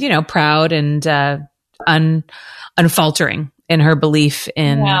proud and unfaltering in her belief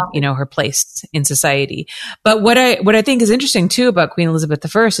in, her place in society. But what I think is interesting too about Queen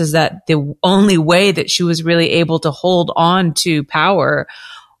Elizabeth I is that the only way that she was really able to hold on to power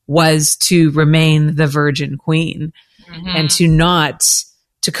was to remain the Virgin Queen and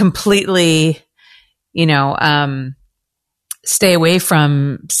to completely, stay away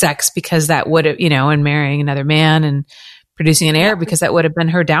from sex because that would have, and marrying another man and producing an heir because that would have been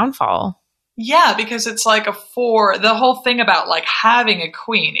her downfall. Yeah, because it's like the whole thing about like having a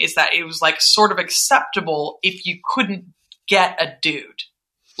queen is that it was like sort of acceptable if you couldn't get a dude.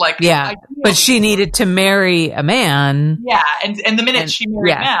 Like, but she needed to marry a man. Yeah, and the minute she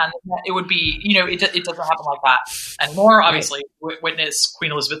married a man, it would be, it doesn't happen like that anymore. Obviously, witness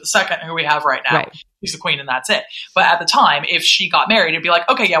Queen Elizabeth II, who we have right now. Right. She's the queen and that's it. But at the time, if she got married, it'd be like,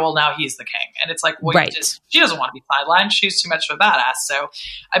 okay, well, now he's the king. And it's like, well, she doesn't want to be sidelined. She's too much of a badass. So,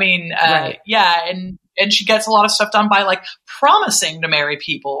 I mean, and and she gets a lot of stuff done by like promising to marry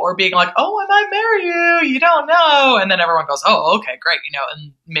people or being like, oh, I might marry you. You don't know. And then everyone goes, oh, okay, great.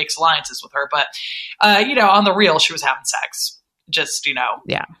 And makes alliances with her. But, on the real, she was having sex. Just,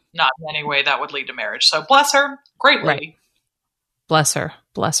 yeah, not in any way that would lead to marriage. So bless her. Great lady. Right.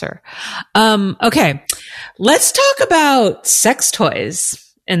 Bless her. Okay. Let's talk about sex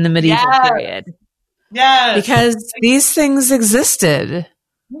toys in the medieval period. Yes. Because these things existed.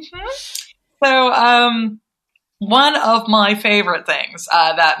 Mm-hmm. So, one of my favorite things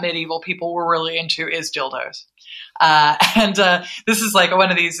that medieval people were really into is dildos. And this is like one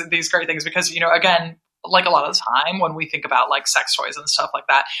of these great things because, again, like a lot of the time when we think about like sex toys and stuff like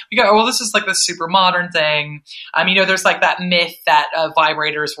that, we go, well, this is like this super modern thing. There's like that myth that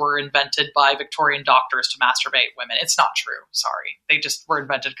vibrators were invented by Victorian doctors to masturbate women. It's not true. Sorry. They just were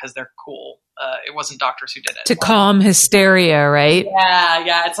invented because they're cool. It wasn't doctors who did it. To calm hysteria, right?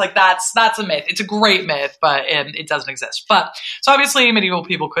 Yeah. It's like, that's a myth. It's a great myth, but it doesn't exist. But so obviously medieval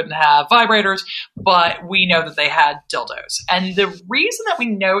people couldn't have vibrators, but we know that they had dildos. And the reason that we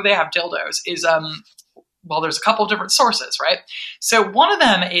know they have dildos is, there's a couple of different sources, right? So one of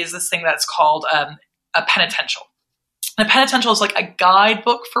them is this thing that's called a penitential. A penitential is like a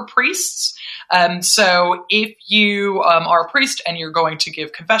guidebook for priests. So if you are a priest and you're going to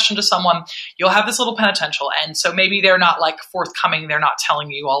give confession to someone, you'll have this little penitential. And so maybe they're not like forthcoming. They're not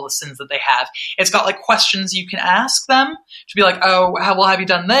telling you all the sins that they have. It's got like questions you can ask them to be like, oh, have you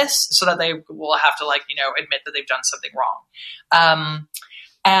done this? So that they will have to like, admit that they've done something wrong.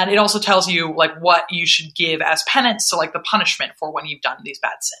 And it also tells you like what you should give as penance. So like the punishment for when you've done these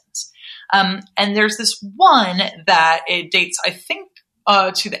bad sins. And there's this one that it dates, I think,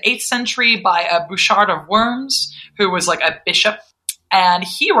 to the 8th century by a Bouchard of Worms, who was like a bishop. And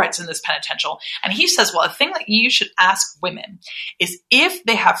he writes in this penitential, and he says, well, a thing that you should ask women is if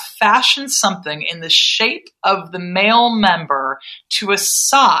they have fashioned something in the shape of the male member to a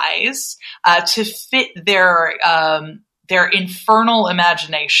size to fit their infernal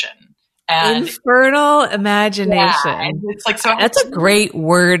imagination. And infernal imagination. Yeah, and it's like, so that's a great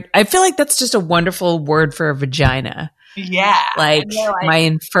word. I feel like that's just a wonderful word for a vagina. Yeah. Like my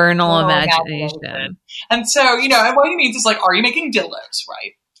infernal imagination. And so, and what he means is like, are you making dildos,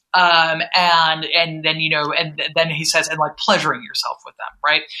 right? And then, and then he says, and like pleasuring yourself with them,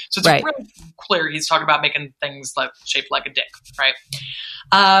 right? So it's really clear he's talking about making things like shaped like a dick, right?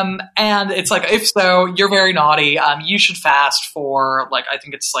 And it's like, if so, you're very naughty. You should fast for like, I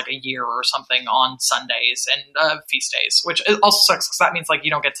think it's like a year or something on Sundays and feast days, which also sucks because that means like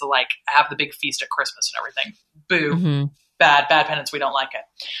you don't get to like have the big feast at Christmas and everything. Boo. Mm-hmm. Bad penance. We don't like it.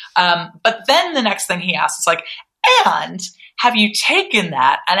 But then the next thing he asks is like, and have you taken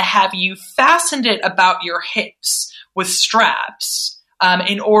that and have you fastened it about your hips with straps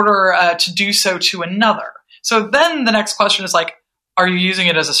in order to do so to another? So then the next question is like, are you using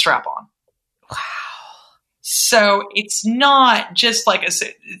it as a strap-on? Wow. So it's not just like,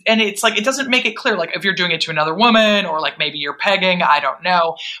 and it's like, it doesn't make it clear, like if you're doing it to another woman or like maybe you're pegging, I don't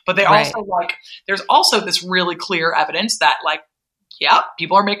know. But they also like, there's also this really clear evidence that like, yeah,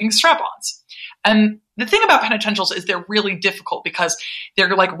 people are making strap-ons. And the thing about penitentials is they're really difficult because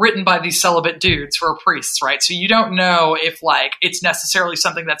they're like written by these celibate dudes who are priests, right? So you don't know if like it's necessarily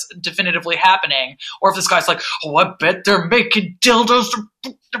something that's definitively happening, or if this guy's like, oh, I bet they're making dildos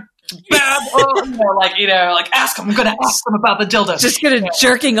bad. Like ask them. I'm going to ask them about the dildos. Just going to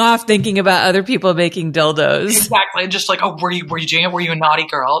jerking off thinking about other people making dildos. Exactly. And just like, oh, were you doing it? Were you a naughty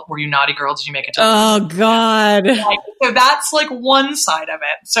girl? Were you a naughty girl? Did you make it? Oh God. So that's like one side of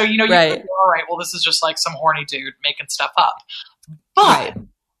it. So, you think, all right, well, this is just like some horny dude making stuff up. But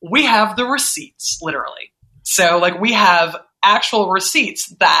we have the receipts, literally. So like we have actual receipts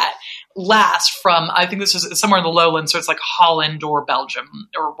that last from, I think this is somewhere in the lowlands, so it's like Holland or Belgium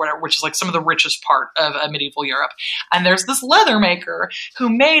or whatever, which is like some of the richest part of medieval Europe. And there's this leather maker who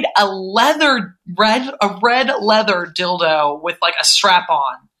made a red leather dildo with like a strap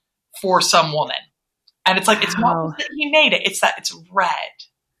on for some woman. And it's like, it's not that he made it, it's that it's red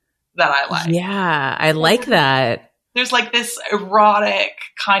that I like. Yeah, I like that. There's like this erotic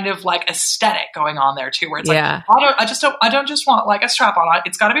kind of like aesthetic going on there too, where it's like, I don't just want like a strap on.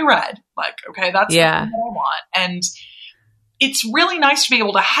 It's got to be red. Like, okay, that's what I want. And it's really nice to be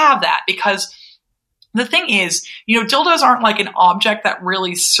able to have that because the thing is, dildos aren't like an object that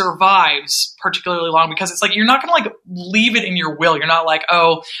really survives particularly long because it's like, you're not going to like leave it in your will. You're not like,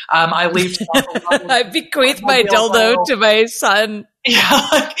 I leave. I bequeath my dildo to my son. Yeah,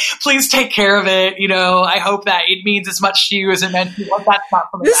 like, please take care of it. I hope that it means as much to you as it meant to you. Like, that's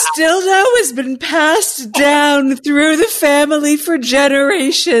not something This dildo has been passed down through the family for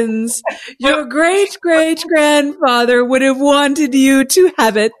generations. Your great-great-grandfather would have wanted you to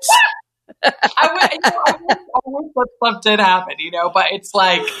have it. I wish that stuff did happen, but it's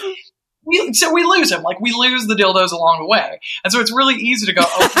like, we lose him. Like, we lose the dildos along the way. And so it's really easy to go,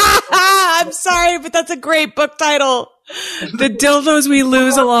 I'm sorry, but that's a great book title. The dildos we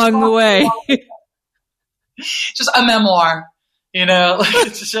lose along the way. Just a memoir,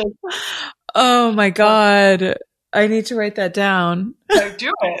 It's just, oh my God. I need to write that down. So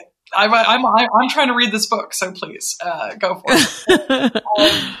do it. I'm trying to read this book, so please go for it.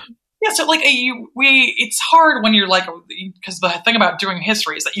 Yeah, so like it's hard when you're like, because the thing about doing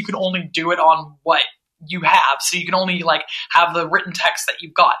history is that you can only do it on what you have. So you can only like have the written text that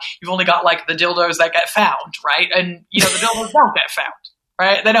you've got. You've only got like the dildos that get found, right? And the dildos don't get found,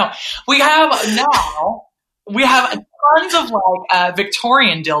 right? They don't. We have tons of like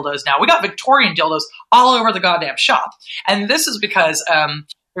Victorian dildos now. We got Victorian dildos all over the goddamn shop. And this is because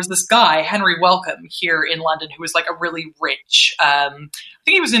there's this guy, Henry Wellcome, here in London, who was like a really rich, I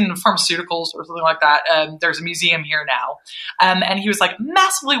think he was in pharmaceuticals or something like that. There's a museum here now. And he was like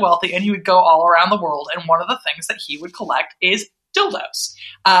massively wealthy, and he would go all around the world. And one of the things that he would collect is dildos.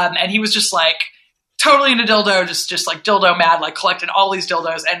 And he was just like totally into dildo, just like dildo mad, like collecting all these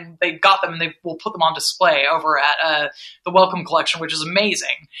dildos. And they got them and they will put them on display over at the Wellcome Collection, which is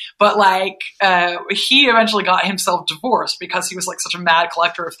amazing. But like he eventually got himself divorced because he was like such a mad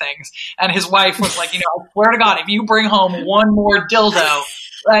collector of things. And his wife was like, I swear to God, if you bring home one more dildo,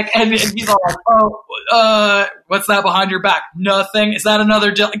 like, and he's all like, oh, what's that behind your back? Nothing. Is that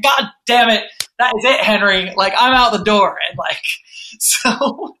another dildo? God damn it. That is it, Henry. Like, I'm out the door. And like,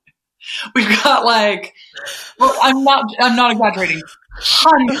 so we've got like, well, I'm not exaggerating,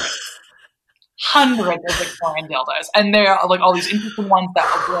 hundreds of Victorian dildos, and they're like all these interesting ones that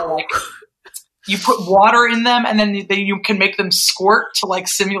are like, you put water in them and then you can make them squirt to like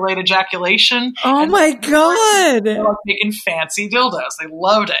simulate ejaculation. Oh my God. They're like making fancy dildos. They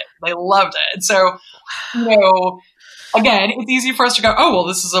loved it. And so, again, it's easy for us to go, oh, well,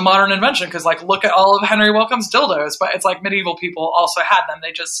 this is a modern invention because like, look at all of Henry Wellcome's dildos. But it's like medieval people also had them.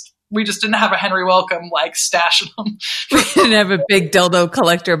 We just didn't have a Henry Wellcome like stash of them. We didn't have a big dildo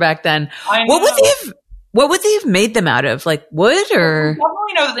collector back then. What would they have made them out of? Like wood or? We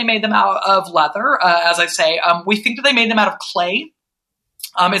definitely know that they made them out of leather, as I say. We think that they made them out of clay.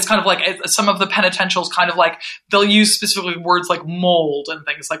 It's kind of like some of the penitentials kind of like, they'll use specifically words like mold and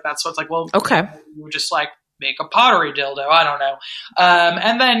things like that. So it's like, well, okay, you would just like make a pottery dildo. I don't know.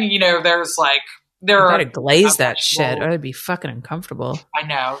 And then, there's like, you gotta glaze that shit or it'd be fucking uncomfortable. I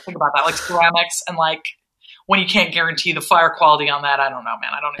know. Think about that. Like ceramics and like when you can't guarantee the fire quality on that, I don't know,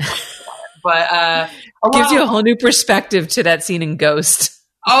 man. I don't even want to think about it. But gives you a whole new perspective to that scene in Ghost.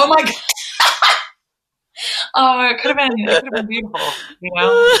 Oh my God. Oh, it could have been beautiful,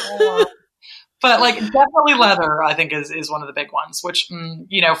 But like definitely leather, I think is one of the big ones, which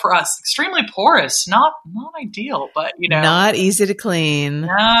for us, extremely porous, not ideal, but not easy to clean.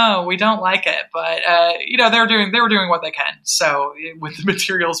 No, we don't like it, but they were doing what they can, so with the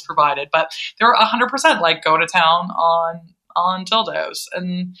materials provided. But they're 100% like go to town on dildos,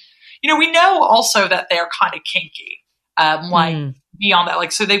 and we know also that they're kind of kinky, beyond that,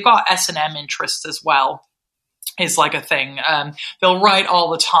 like so they've got S&M interests as well, is like a thing. They'll write all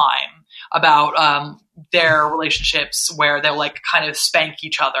the time about their relationships where they'll like kind of spank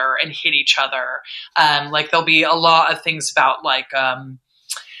each other and hit each other. Like there'll be a lot of things about like a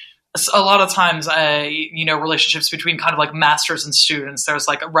lot of times, relationships between kind of like masters and students, there's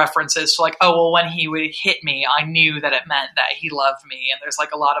like references to like, oh, well, when he would hit me, I knew that it meant that he loved me. And there's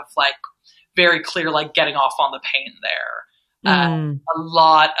like a lot of like very clear, like getting off on the pain there. A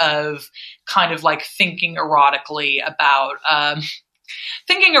lot of kind of like thinking erotically about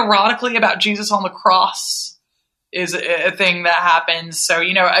Jesus on the cross is a thing that happens. So,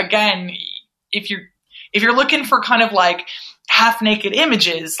 again, if you're looking for kind of like half naked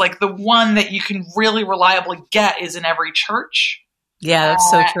images, like the one that you can really reliably get is in every church. Yeah, that's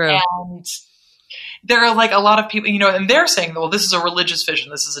so true. And there are like a lot of people, and they're saying, well, this is a religious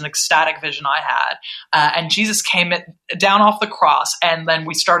vision. This is an ecstatic vision I had. And Jesus came down off the cross and then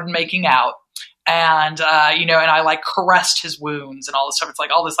we started making out. And, and I like caressed his wounds and all this stuff. It's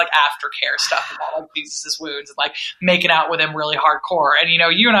like all this like aftercare stuff about like Jesus' wounds and like making out with him really hardcore. And,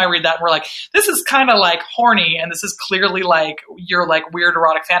 you and I read that and we're like, this is kind of like horny. And this is clearly like your like weird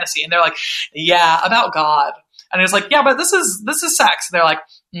erotic fantasy. And they're like, yeah, about God. And it's like, yeah, but this is sex. And they're like,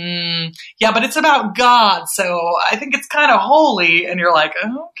 yeah, but it's about God. So I think it's kind of holy. And you're like,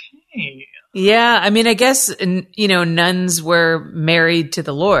 okay. Yeah. I mean, I guess, nuns were married to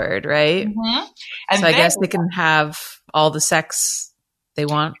the Lord, right? Mm-hmm. And so I guess they can have all the sex they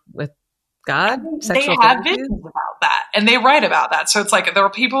want with God. They have visions about that, and they write about that. So it's like there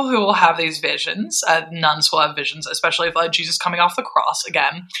are people who will have these visions. Nuns will have visions, especially of like Jesus coming off the cross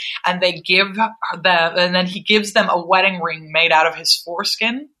again, and they give them, and then he gives them a wedding ring made out of his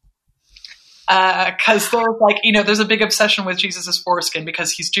foreskin. Because there's like, there's a big obsession with Jesus's foreskin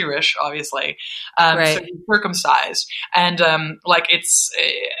because he's Jewish, obviously. Right. So he's circumcised, and I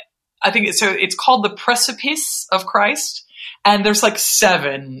think it's called the Precipice of Christ. And there's like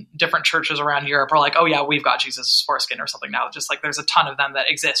 7 different churches around Europe are like, oh yeah, we've got Jesus' foreskin or something now. Just like there's a ton of them that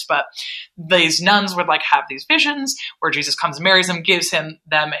exist. But these nuns would like have these visions where Jesus comes, marries them, gives them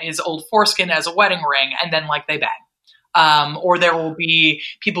his old foreskin as a wedding ring, and then like they bang. Or there will be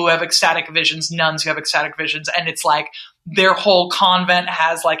people who have ecstatic visions, nuns who have ecstatic visions, and it's like their whole convent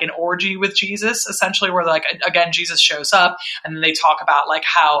has like an orgy with Jesus, essentially, where like, again, Jesus shows up, and then they talk about like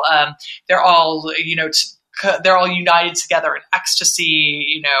how they're all, they're all united together in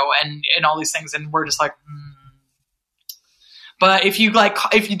ecstasy, and all these things. And we're just like, But if you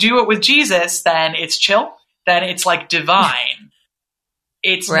do it with Jesus, then it's chill. Then it's like divine.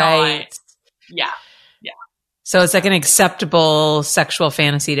 It's right. Not. Yeah. So it's like an acceptable sexual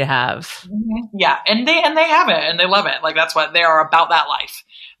fantasy to have. Mm-hmm. Yeah. And they have it and they love it. Like that's what they are about, that life.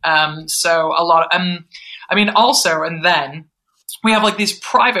 So a lot of, also, and then we have like these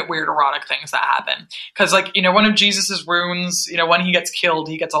private weird erotic things that happen. Cause like, one of Jesus's wounds, when he gets killed,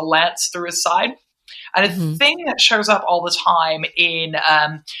 he gets a lance through his side. And a thing that shows up all the time in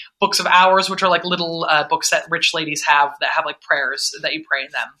books of hours, which are like little books that rich ladies have that have like prayers that you pray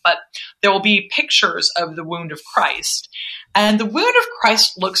in them. But there will be pictures of the wound of Christ. And the wound of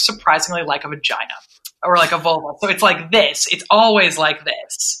Christ looks surprisingly like a vagina or like a vulva. So it's like this. It's always like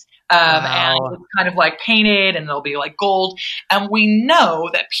this. Wow. And it's kind of like painted and it'll be like gold. And we know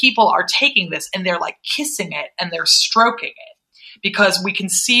that people are taking this and they're like kissing it and they're stroking it because we can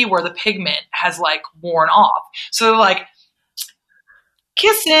see where the pigment has like worn off. So they're like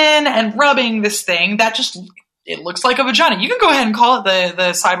kissing and rubbing this thing that just, it looks like a vagina. You can go ahead and call it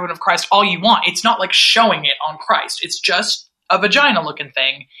the side wound of Christ all you want. It's not like showing it on Christ. It's just a vagina looking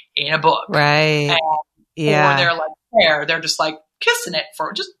thing in a book. Right. And, yeah. Or they're like there. They're just like kissing it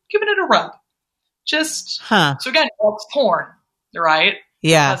for just giving it a rub. Just so again, it's porn, right?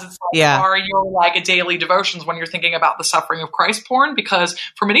 Yeah. Because it's like, are your like a daily devotions when you're thinking about the suffering of Christ porn? Because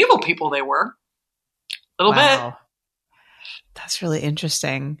for medieval people, they were a little bit. That's really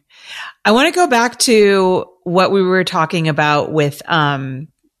interesting. I want to go back to what we were talking about with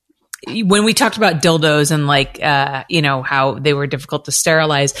when we talked about dildos and like how they were difficult to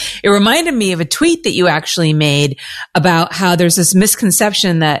sterilize. It reminded me of a tweet that you actually made about how there's this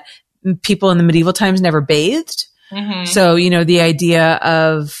misconception that people in the medieval times never bathed. Mm-hmm. So, the idea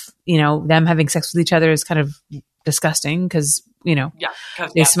of, them having sex with each other is kind of disgusting because,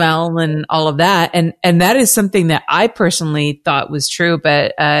 they smell and all of that. And that is something that I personally thought was true,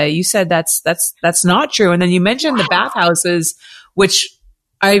 but you said that's not true. And then you mentioned the bathhouses, which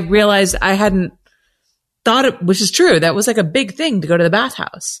I realized I hadn't thought it, which is true. That was like a big thing to go to the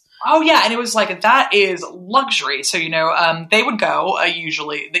bathhouse. Oh yeah. And it was like, that is luxury. So, they would go,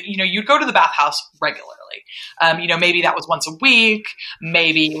 usually, you'd go to the bathhouse regularly. Maybe that was once a week,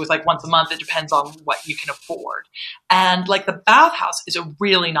 maybe it was like once a month. It depends on what you can afford. And like the bathhouse is a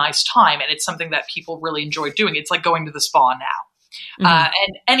really nice time. And it's something that people really enjoy doing. It's like going to the spa now. Mm-hmm.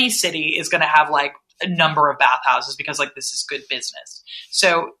 And any city is going to have like a number of bathhouses because like this is good business.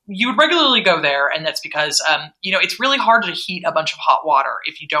 So you would regularly go there. And that's because, it's really hard to heat a bunch of hot water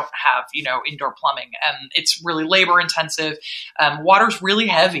if you don't have, indoor plumbing. It's really labor intensive. Water's really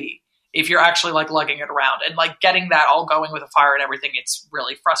heavy if you're actually like lugging it around and like getting that all going with a fire and everything. It's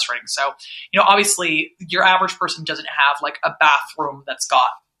really frustrating. So, obviously your average person doesn't have like a bathroom that's got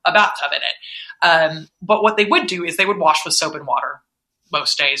a bathtub in it. But what they would do is they would wash with soap and water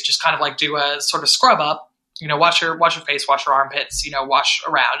most days, just kind of like do a sort of scrub up, wash your face, wash your armpits, wash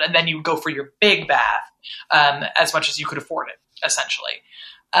around. And then you would go for your big bath, as much as you could afford it, essentially.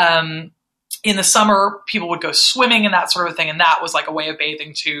 In the summer, people would go swimming and that sort of thing. And that was like a way of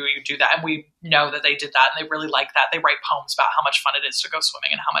bathing too. You do that. And we know that they did that and they really like that. They write poems about how much fun it is to go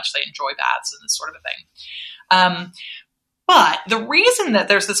swimming and how much they enjoy baths and this sort of a thing. But the reason that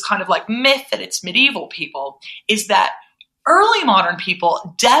there's this kind of like myth that it's medieval people is that early modern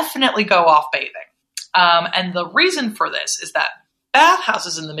people definitely go off bathing. And the reason for this is that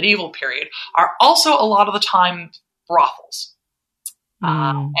bathhouses in the medieval period are also a lot of the time brothels.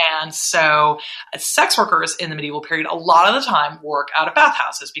 And so sex workers in the medieval period, a lot of the time work out of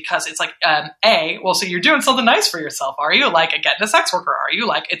bathhouses because it's like, so you're doing something nice for yourself. Are you like getting a sex worker? Are you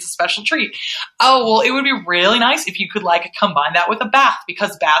like, it's a special treat? Oh, well, it would be really nice if you could like combine that with a bath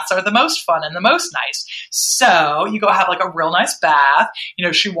because baths are the most fun and the most nice. So you go have like a real nice bath. You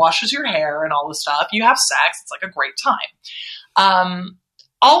know, she washes your hair and all this stuff. You have sex. It's like a great time.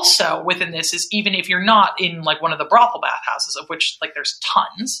 Also within this is even if you're not in like one of the brothel bathhouses, of which like there's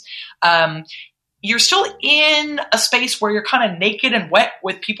tons, you're still in a space where you're kind of naked and wet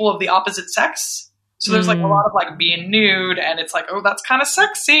with people of the opposite sex. So there's like a lot of like being nude and it's like, oh, that's kind of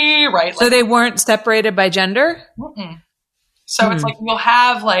sexy, right? So like, they weren't separated by gender? So it's like you'll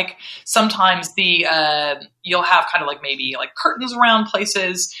have like sometimes you'll have kind of like maybe like curtains around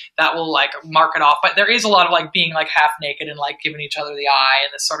places that will like mark it off. But there is a lot of like being like half naked and like giving each other the eye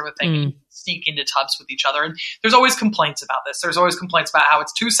and this sort of a thing. You sneak into tubs with each other. And there's always complaints about this. There's always complaints about how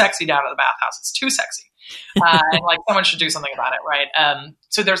it's too sexy down at the bathhouse. It's too sexy. And like someone should do something about it, right?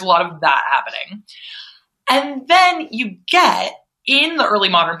 So there's a lot of that happening. And then you get in the early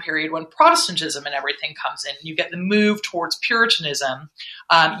modern period, when Protestantism and everything comes in, you get the move towards Puritanism.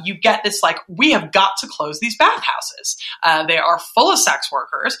 You get this like, we have got to close these bathhouses. They are full of sex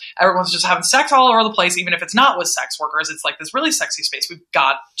workers. Everyone's just having sex all over the place. Even if it's not with sex workers, it's like this really sexy space. We've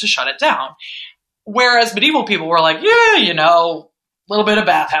got to shut it down. Whereas medieval people were like, yeah, you know, a little bit of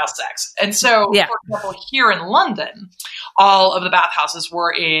bathhouse sex. And so, for example, here in London, all of the bathhouses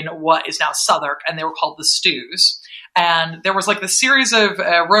were in what is now Southwark, and they were called the Stews. And there was like the series of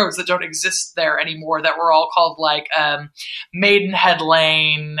roads that don't exist there anymore that were all called like Maidenhead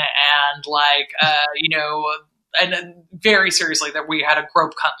Lane and like, and very seriously that we had a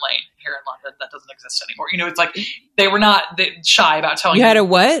Grope Cunt Lane here in London that doesn't exist anymore. You know, it's like they were not shy about telling you. You had a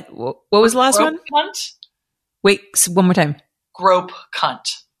what? What was the last one? Cunt? Wait, one more time. Grope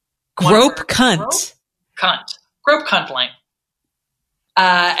Cunt. Grope Cunt. Cunt. Grope Cunt Lane.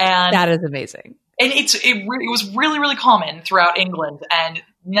 And that is amazing. And it was really, really common throughout England. And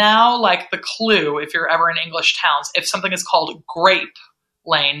now, like, the clue, if you're ever in English towns, if something is called Grape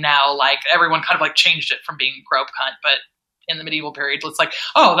Lane now, like, everyone kind of, like, changed it from being Grope Cunt. But in the medieval period, it's like,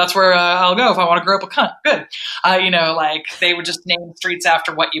 oh, that's where I'll go if I want to grope a cunt. Good. Like, they would just name streets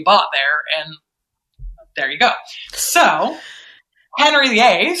after what you bought there. And there you go. So Henry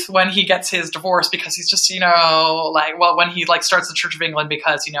VIII, when he gets his divorce, because he's just, when he like starts the Church of England,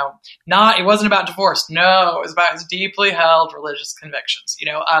 because, it wasn't about divorce. No, it was about his deeply held religious convictions,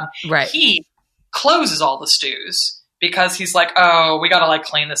 right. He closes all the stews because he's like, oh, we got to like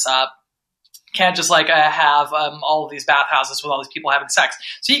clean this up. Can't just like have all of these bathhouses with all these people having sex.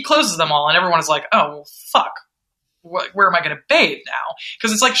 So he closes them all and everyone is like, oh, well, fuck. Where am I going to bathe now?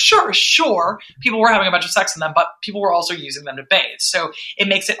 Because it's like, sure, people were having a bunch of sex in them, but people were also using them to bathe. So it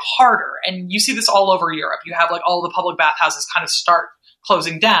makes it harder. And you see this all over Europe. You have like all the public bathhouses kind of start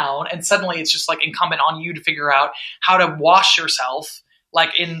closing down, and suddenly it's just like incumbent on you to figure out how to wash yourself,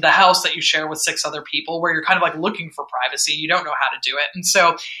 like in the house that you share with 6 other people, where you're kind of like looking for privacy. You don't know how to do it. And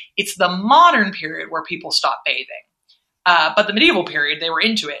so it's the modern period where people stop bathing. But the medieval period, they were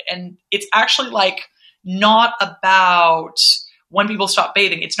into it. And it's actually like, not about when people stop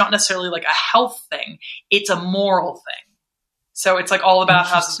bathing. It's not necessarily like a health thing. It's a moral thing. So it's like all the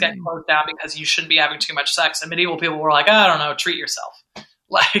bathhouses get closed down because you shouldn't be having too much sex. And medieval people were like, I don't know, treat yourself.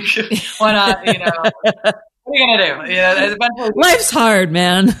 Like, why not, what are you going to do? Eventually, life's hard,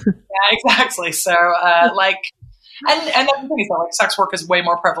 man. Yeah, exactly. So, and that's the thing is that like sex work is way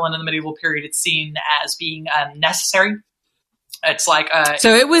more prevalent in the medieval period. It's seen as being necessary. It's like,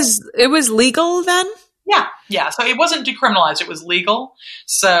 so it was legal then? Yeah. So it wasn't decriminalized; it was legal.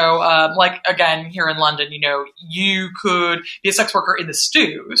 So, like again, here in London, you could be a sex worker in the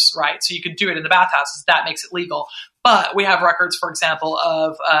stews, right? So you could do it in the bathhouses. That makes it legal. But we have records, for example,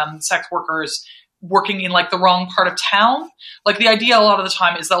 of sex workers working in like the wrong part of town. Like the idea a lot of the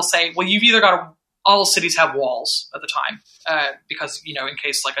time is they'll say, "Well, you've either got all cities have walls at the time because in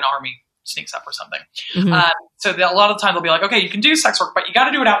case like an army sneaks up or something." Mm-hmm. So a lot of the time they'll be like, okay, you can do sex work, but you got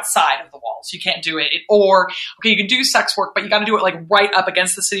to do it outside of the walls. You can't do it. Or, okay, you can do sex work, but you got to do it like right up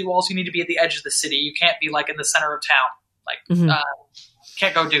against the city walls. You need to be at the edge of the city. You can't be like in the center of town. Like,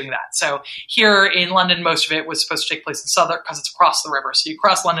 can't go doing that. So here in London, most of it was supposed to take place in Southwark because it's across the river. So you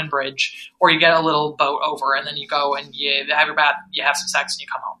cross London Bridge, or you get a little boat over, and then you go and you have your bath, you have some sex, and you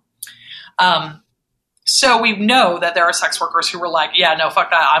come home. So we know that there are sex workers who were like, yeah, no, fuck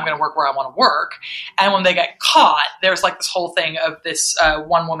that. I'm going to work where I want to work. And when they get caught, there's like this whole thing of this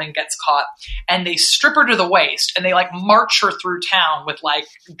one woman gets caught and they strip her to the waist and they like march her through town with like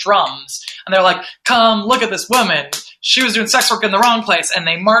drums. And they're like, come look at this woman. She was doing sex work in the wrong place. And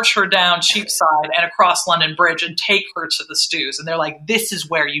they march her down Cheapside and across London Bridge and take her to the stews. And they're like, this is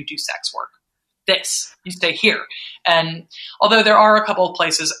where you do sex work. You stay here. And although there are a couple of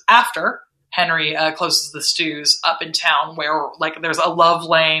places after Henry closes the stews up in town where like there's a Love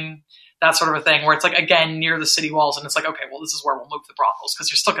Lane, that sort of a thing, where it's like, again, near the city walls. And it's like, okay, well, this is where we'll move the brothels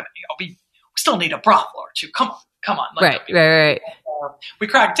because you're still going to, we still need a brothel or two. Come on. Like, Right. We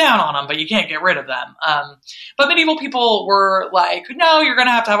crack down on them, but you can't get rid of them. But medieval people were like, no, you're going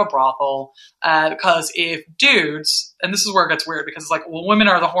to have a brothel because if dudes, and this is where it gets weird because it's like, well, women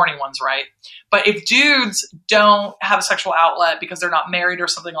are the horny ones, right? But if dudes don't have a sexual outlet because they're not married or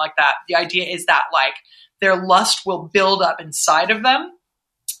something like that, the idea is that like their lust will build up inside of them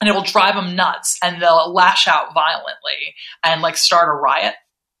and it will drive them nuts and they'll lash out violently and like start a riot.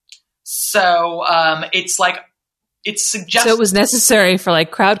 So it's like, it's suggested. So it was necessary for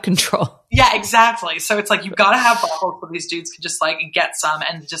like crowd control. Yeah, exactly. So it's like, you've got to have brothels where these dudes can just like get some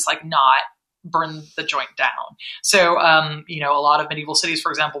and just like not burn the joint down. So, a lot of medieval cities,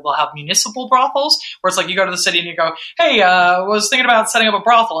 for example, they'll have municipal brothels where it's like you go to the city and you go, hey, was thinking about setting up a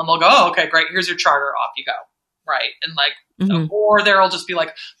brothel. And they'll go, oh, okay, great. Here's your charter. Off you go. Right. And like, or there'll just be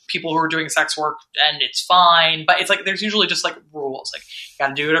like people who are doing sex work and it's fine. But it's like, there's usually just like rules. Like you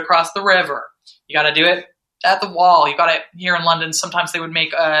got to do it across the river. You got to do it at the wall. You got it here in London. Sometimes they would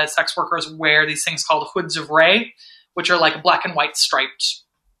make sex workers wear these things called hoods of Ray, which are like black and white striped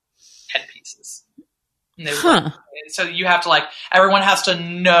headpieces. And they would, so you have to like, everyone has to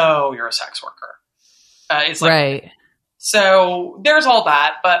know you're a sex worker. It's like, right. So there's all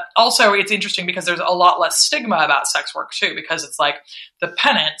that, but also it's interesting because there's a lot less stigma about sex work too, because it's like the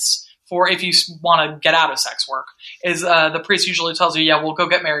penance for if you want to get out of sex work is the priest usually tells you, yeah, we'll go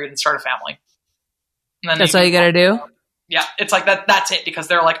get married and start a family. And then that's all you got to do? Yeah. It's like that. That's it. Because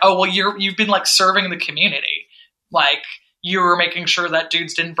they're like, oh, well, you've been like serving the community. Like you were making sure that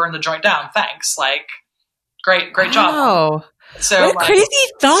dudes didn't burn the joint down. Thanks. Like great job. Oh, so what a crazy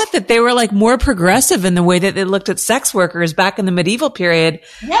thought that they were like more progressive in the way that they looked at sex workers back in the medieval period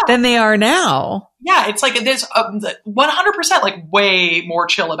than they are now. Yeah, it's like there's 100% like way more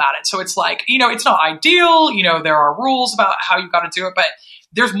chill about it. So it's like, it's not ideal. There are rules about how you got to do it, but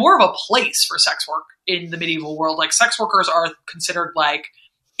there's more of a place for sex work in the medieval world. Like sex workers are considered like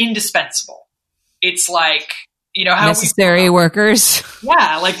indispensable. It's like, how necessary workers.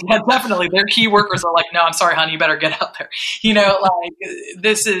 Yeah, like definitely. Their key workers are like, no, I'm sorry, honey, you better get out there. Like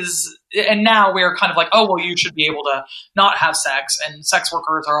this is, and now we're kind of like, oh, well, you should be able to not have sex. And sex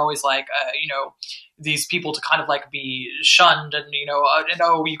workers are always like, these people to kind of like be shunned and,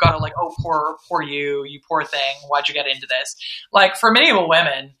 you got to like, oh, poor you poor thing. Why'd you get into this? Like for medieval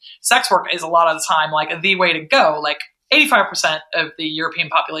women, sex work is a lot of the time like the way to go. Like 85% of the European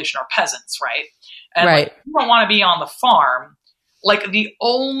population are peasants, right? And like, you don't want to be on the farm. Like the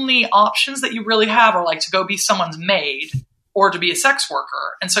only options that you really have are like to go be someone's maid or to be a sex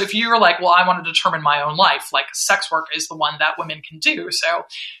worker. And so if you're like, well, I want to determine my own life, like sex work is the one that women can do. So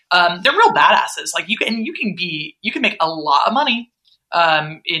they're real badasses. Like you can make a lot of money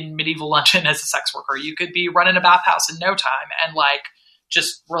in medieval London as a sex worker. You could be running a bathhouse in no time and like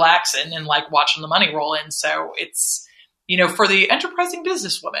just relaxing and like watching the money roll in. So it's, for the enterprising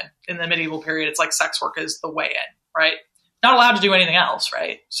businesswoman in the medieval period, it's like sex work is the way in, right? Not allowed to do anything else,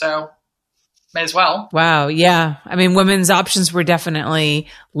 right? So may as well. Wow. Yeah. I mean, women's options were definitely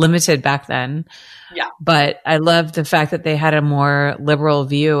limited back then. Yeah. But I love the fact that they had a more liberal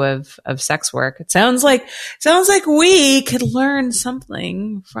view of sex work. It sounds like we could learn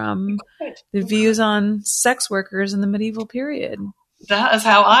something from the views on sex workers in the medieval period. That is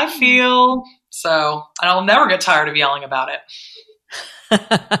how I feel. So I'll never get tired of yelling about it.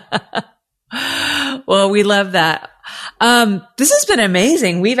 Well, we love that. This has been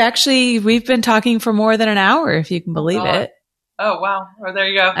amazing. We've been talking for more than an hour, if you can believe it. Oh, wow. Oh, there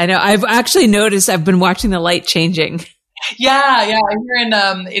you go. I know. I've actually noticed I've been watching the light changing. Yeah. Here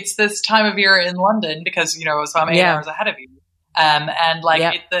it's this time of year in London because, so I'm 8 hours ahead of you. And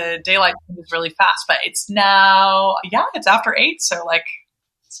like the daylight changes really fast, but it's now, it's after 8. So like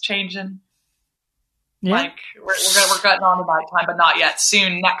it's changing. Yeah. Like we're getting on to night time, but not yet.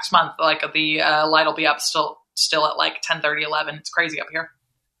 Soon next month, like the light will be up still at like 10:30, 11. It's crazy up here.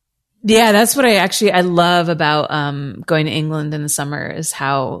 Yeah, that's what I love about going to England in the summer is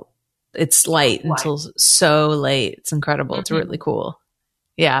how it's light until so late. It's incredible. Mm-hmm. It's really cool.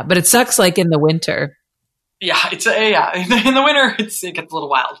 Yeah, but it sucks like in the winter. Yeah, it's in the winter it gets a little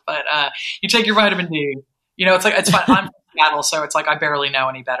wild, but you take your vitamin D. You know, it's fine. I'm from Seattle, so it's like I barely know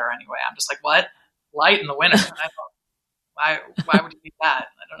any better anyway. I'm just like, what? Light in the winter? Why would you need that?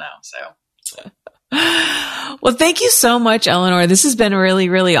 I don't know. So. Well, thank you so much, Eleanor. This has been really,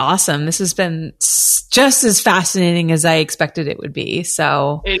 really awesome. This has been just as fascinating as I expected it would be.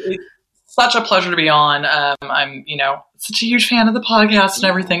 So it's such a pleasure to be on. I'm, such a huge fan of the podcast and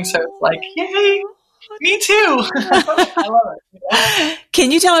everything. So it's like, yay, me too. I love it.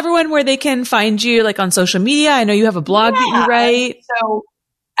 Can you tell everyone where they can find you, like on social media? I know you have a blog that you write. So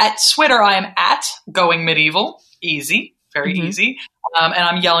at Twitter, I am at Going Medieval. Easy, very easy. And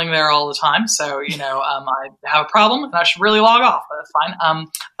I'm yelling there all the time. So, I have a problem and I should really log off, but that's fine. I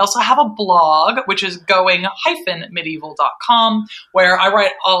also have a blog, which is going-medieval.com, where I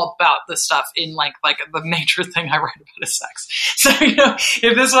write all about this stuff in like the major thing I write about is sex. So,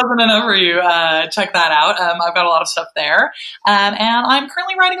 if this wasn't enough for you, check that out. I've got a lot of stuff there. And I'm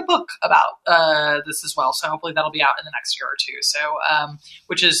currently writing a book about this as well. So hopefully that'll be out in the next year or two. So,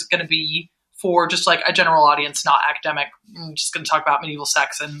 which is going to be for just like a general audience, not academic. I'm just going to talk about medieval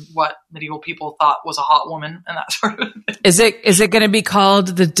sex and what medieval people thought was a hot woman and that sort of thing. Is it going to be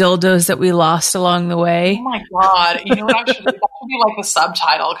called The Dildos That We Lost Along the Way? Oh my God. You know what? That should be like the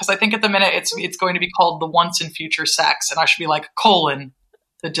subtitle, because I think at the minute it's going to be called The Once and Future Sex, and I should be like, The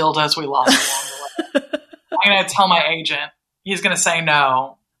Dildos We Lost Along the Way. I'm going to tell my agent. He's going to say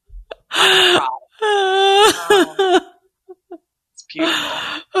no. Beautiful.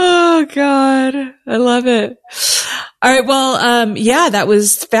 Oh God, I love it. All right. Well, that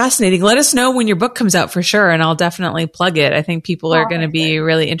was fascinating. Let us know when your book comes out for sure, and I'll definitely plug it. I think people are going to be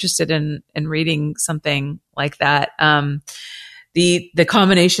really interested in reading something like that. The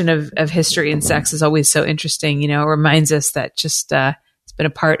combination of history and sex is always so interesting. It reminds us that just it's been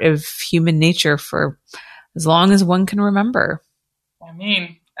a part of human nature for as long as one can remember. I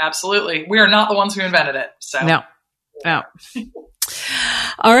mean, absolutely. We are not the ones who invented it. So no.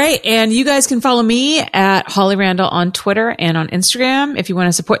 All right. And you guys can follow me at Holly Randall on Twitter and on Instagram. If you want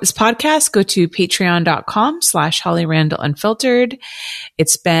to support this podcast, go to patreon.com/Holly Randall Unfiltered.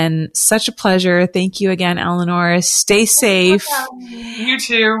 It's been such a pleasure. Thank you again, Eleanor. Stay safe. You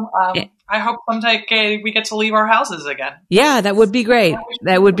too. I hope someday we get to leave our houses again. Yeah, that would be great.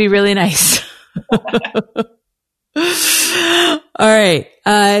 That would be really nice. All right.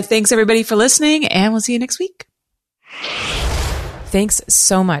 Thanks everybody for listening, and we'll see you next week. Thanks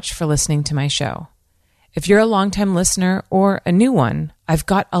so much for listening to my show. If you're a longtime listener or a new one, I've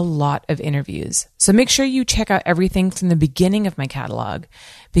got a lot of interviews. So make sure you check out everything from the beginning of my catalog,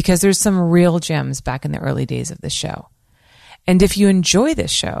 because there's some real gems back in the early days of this show. And if you enjoy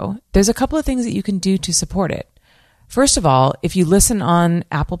this show, there's a couple of things that you can do to support it. First of all, if you listen on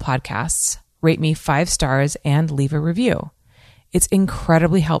Apple Podcasts, rate me 5 stars and leave a review. It's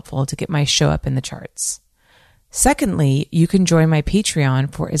incredibly helpful to get my show up in the charts. Secondly, you can join my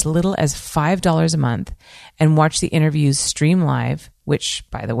Patreon for as little as $5 a month and watch the interviews stream live, which,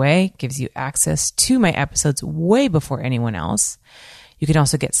 by the way, gives you access to my episodes way before anyone else. You can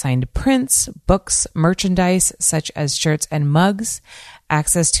also get signed prints, books, merchandise, such as shirts and mugs,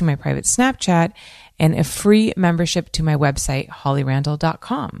 access to my private Snapchat, and a free membership to my website,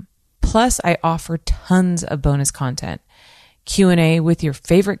 hollyrandall.com. Plus, I offer tons of bonus content. Q&A with your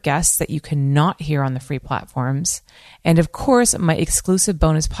favorite guests that you cannot hear on the free platforms. And of course, my exclusive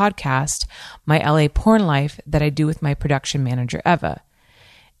bonus podcast, My LA Porn Life, that I do with my production manager, Eva.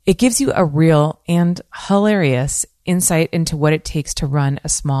 It gives you a real and hilarious insight into what it takes to run a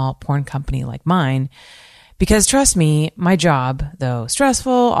small porn company like mine. Because trust me, my job, though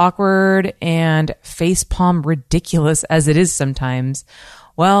stressful, awkward, and facepalm ridiculous as it is sometimes,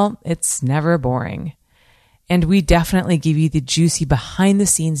 well, it's never boring. And we definitely give you the juicy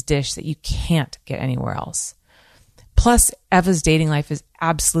behind-the-scenes dish that you can't get anywhere else. Plus, Eva's dating life is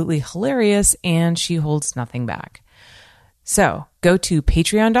absolutely hilarious, and she holds nothing back. So, go to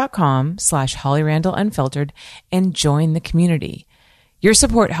patreon.com/Holly Randall Unfiltered and join the community. Your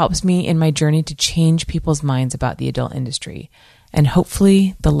support helps me in my journey to change people's minds about the adult industry, and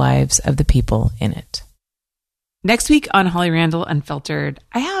hopefully the lives of the people in it. Next week on Holly Randall Unfiltered,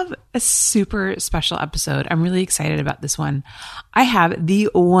 I have a super special episode. I'm really excited about this one. I have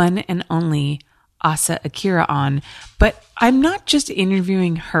the one and only Asa Akira on, but I'm not just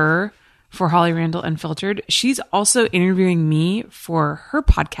interviewing her for Holly Randall Unfiltered. She's also interviewing me for her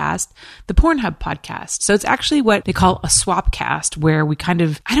podcast, the Pornhub podcast. So it's actually what they call a swap cast, where we kind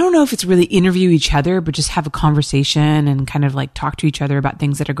of, I don't know if it's really interview each other, but just have a conversation and kind of like talk to each other about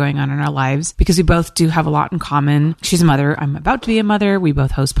things that are going on in our lives, because we both do have a lot in common. She's a mother. I'm about to be a mother. We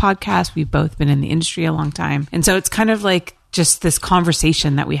both host podcasts. We've both been in the industry a long time. And so it's kind of like just this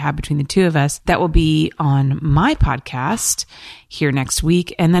conversation that we have between the two of us that will be on my podcast here next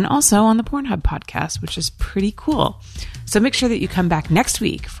week, and then also on the Pornhub podcast, which is pretty cool. So make sure that you come back next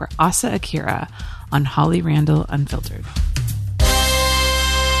week for Asa Akira on Holly Randall Unfiltered.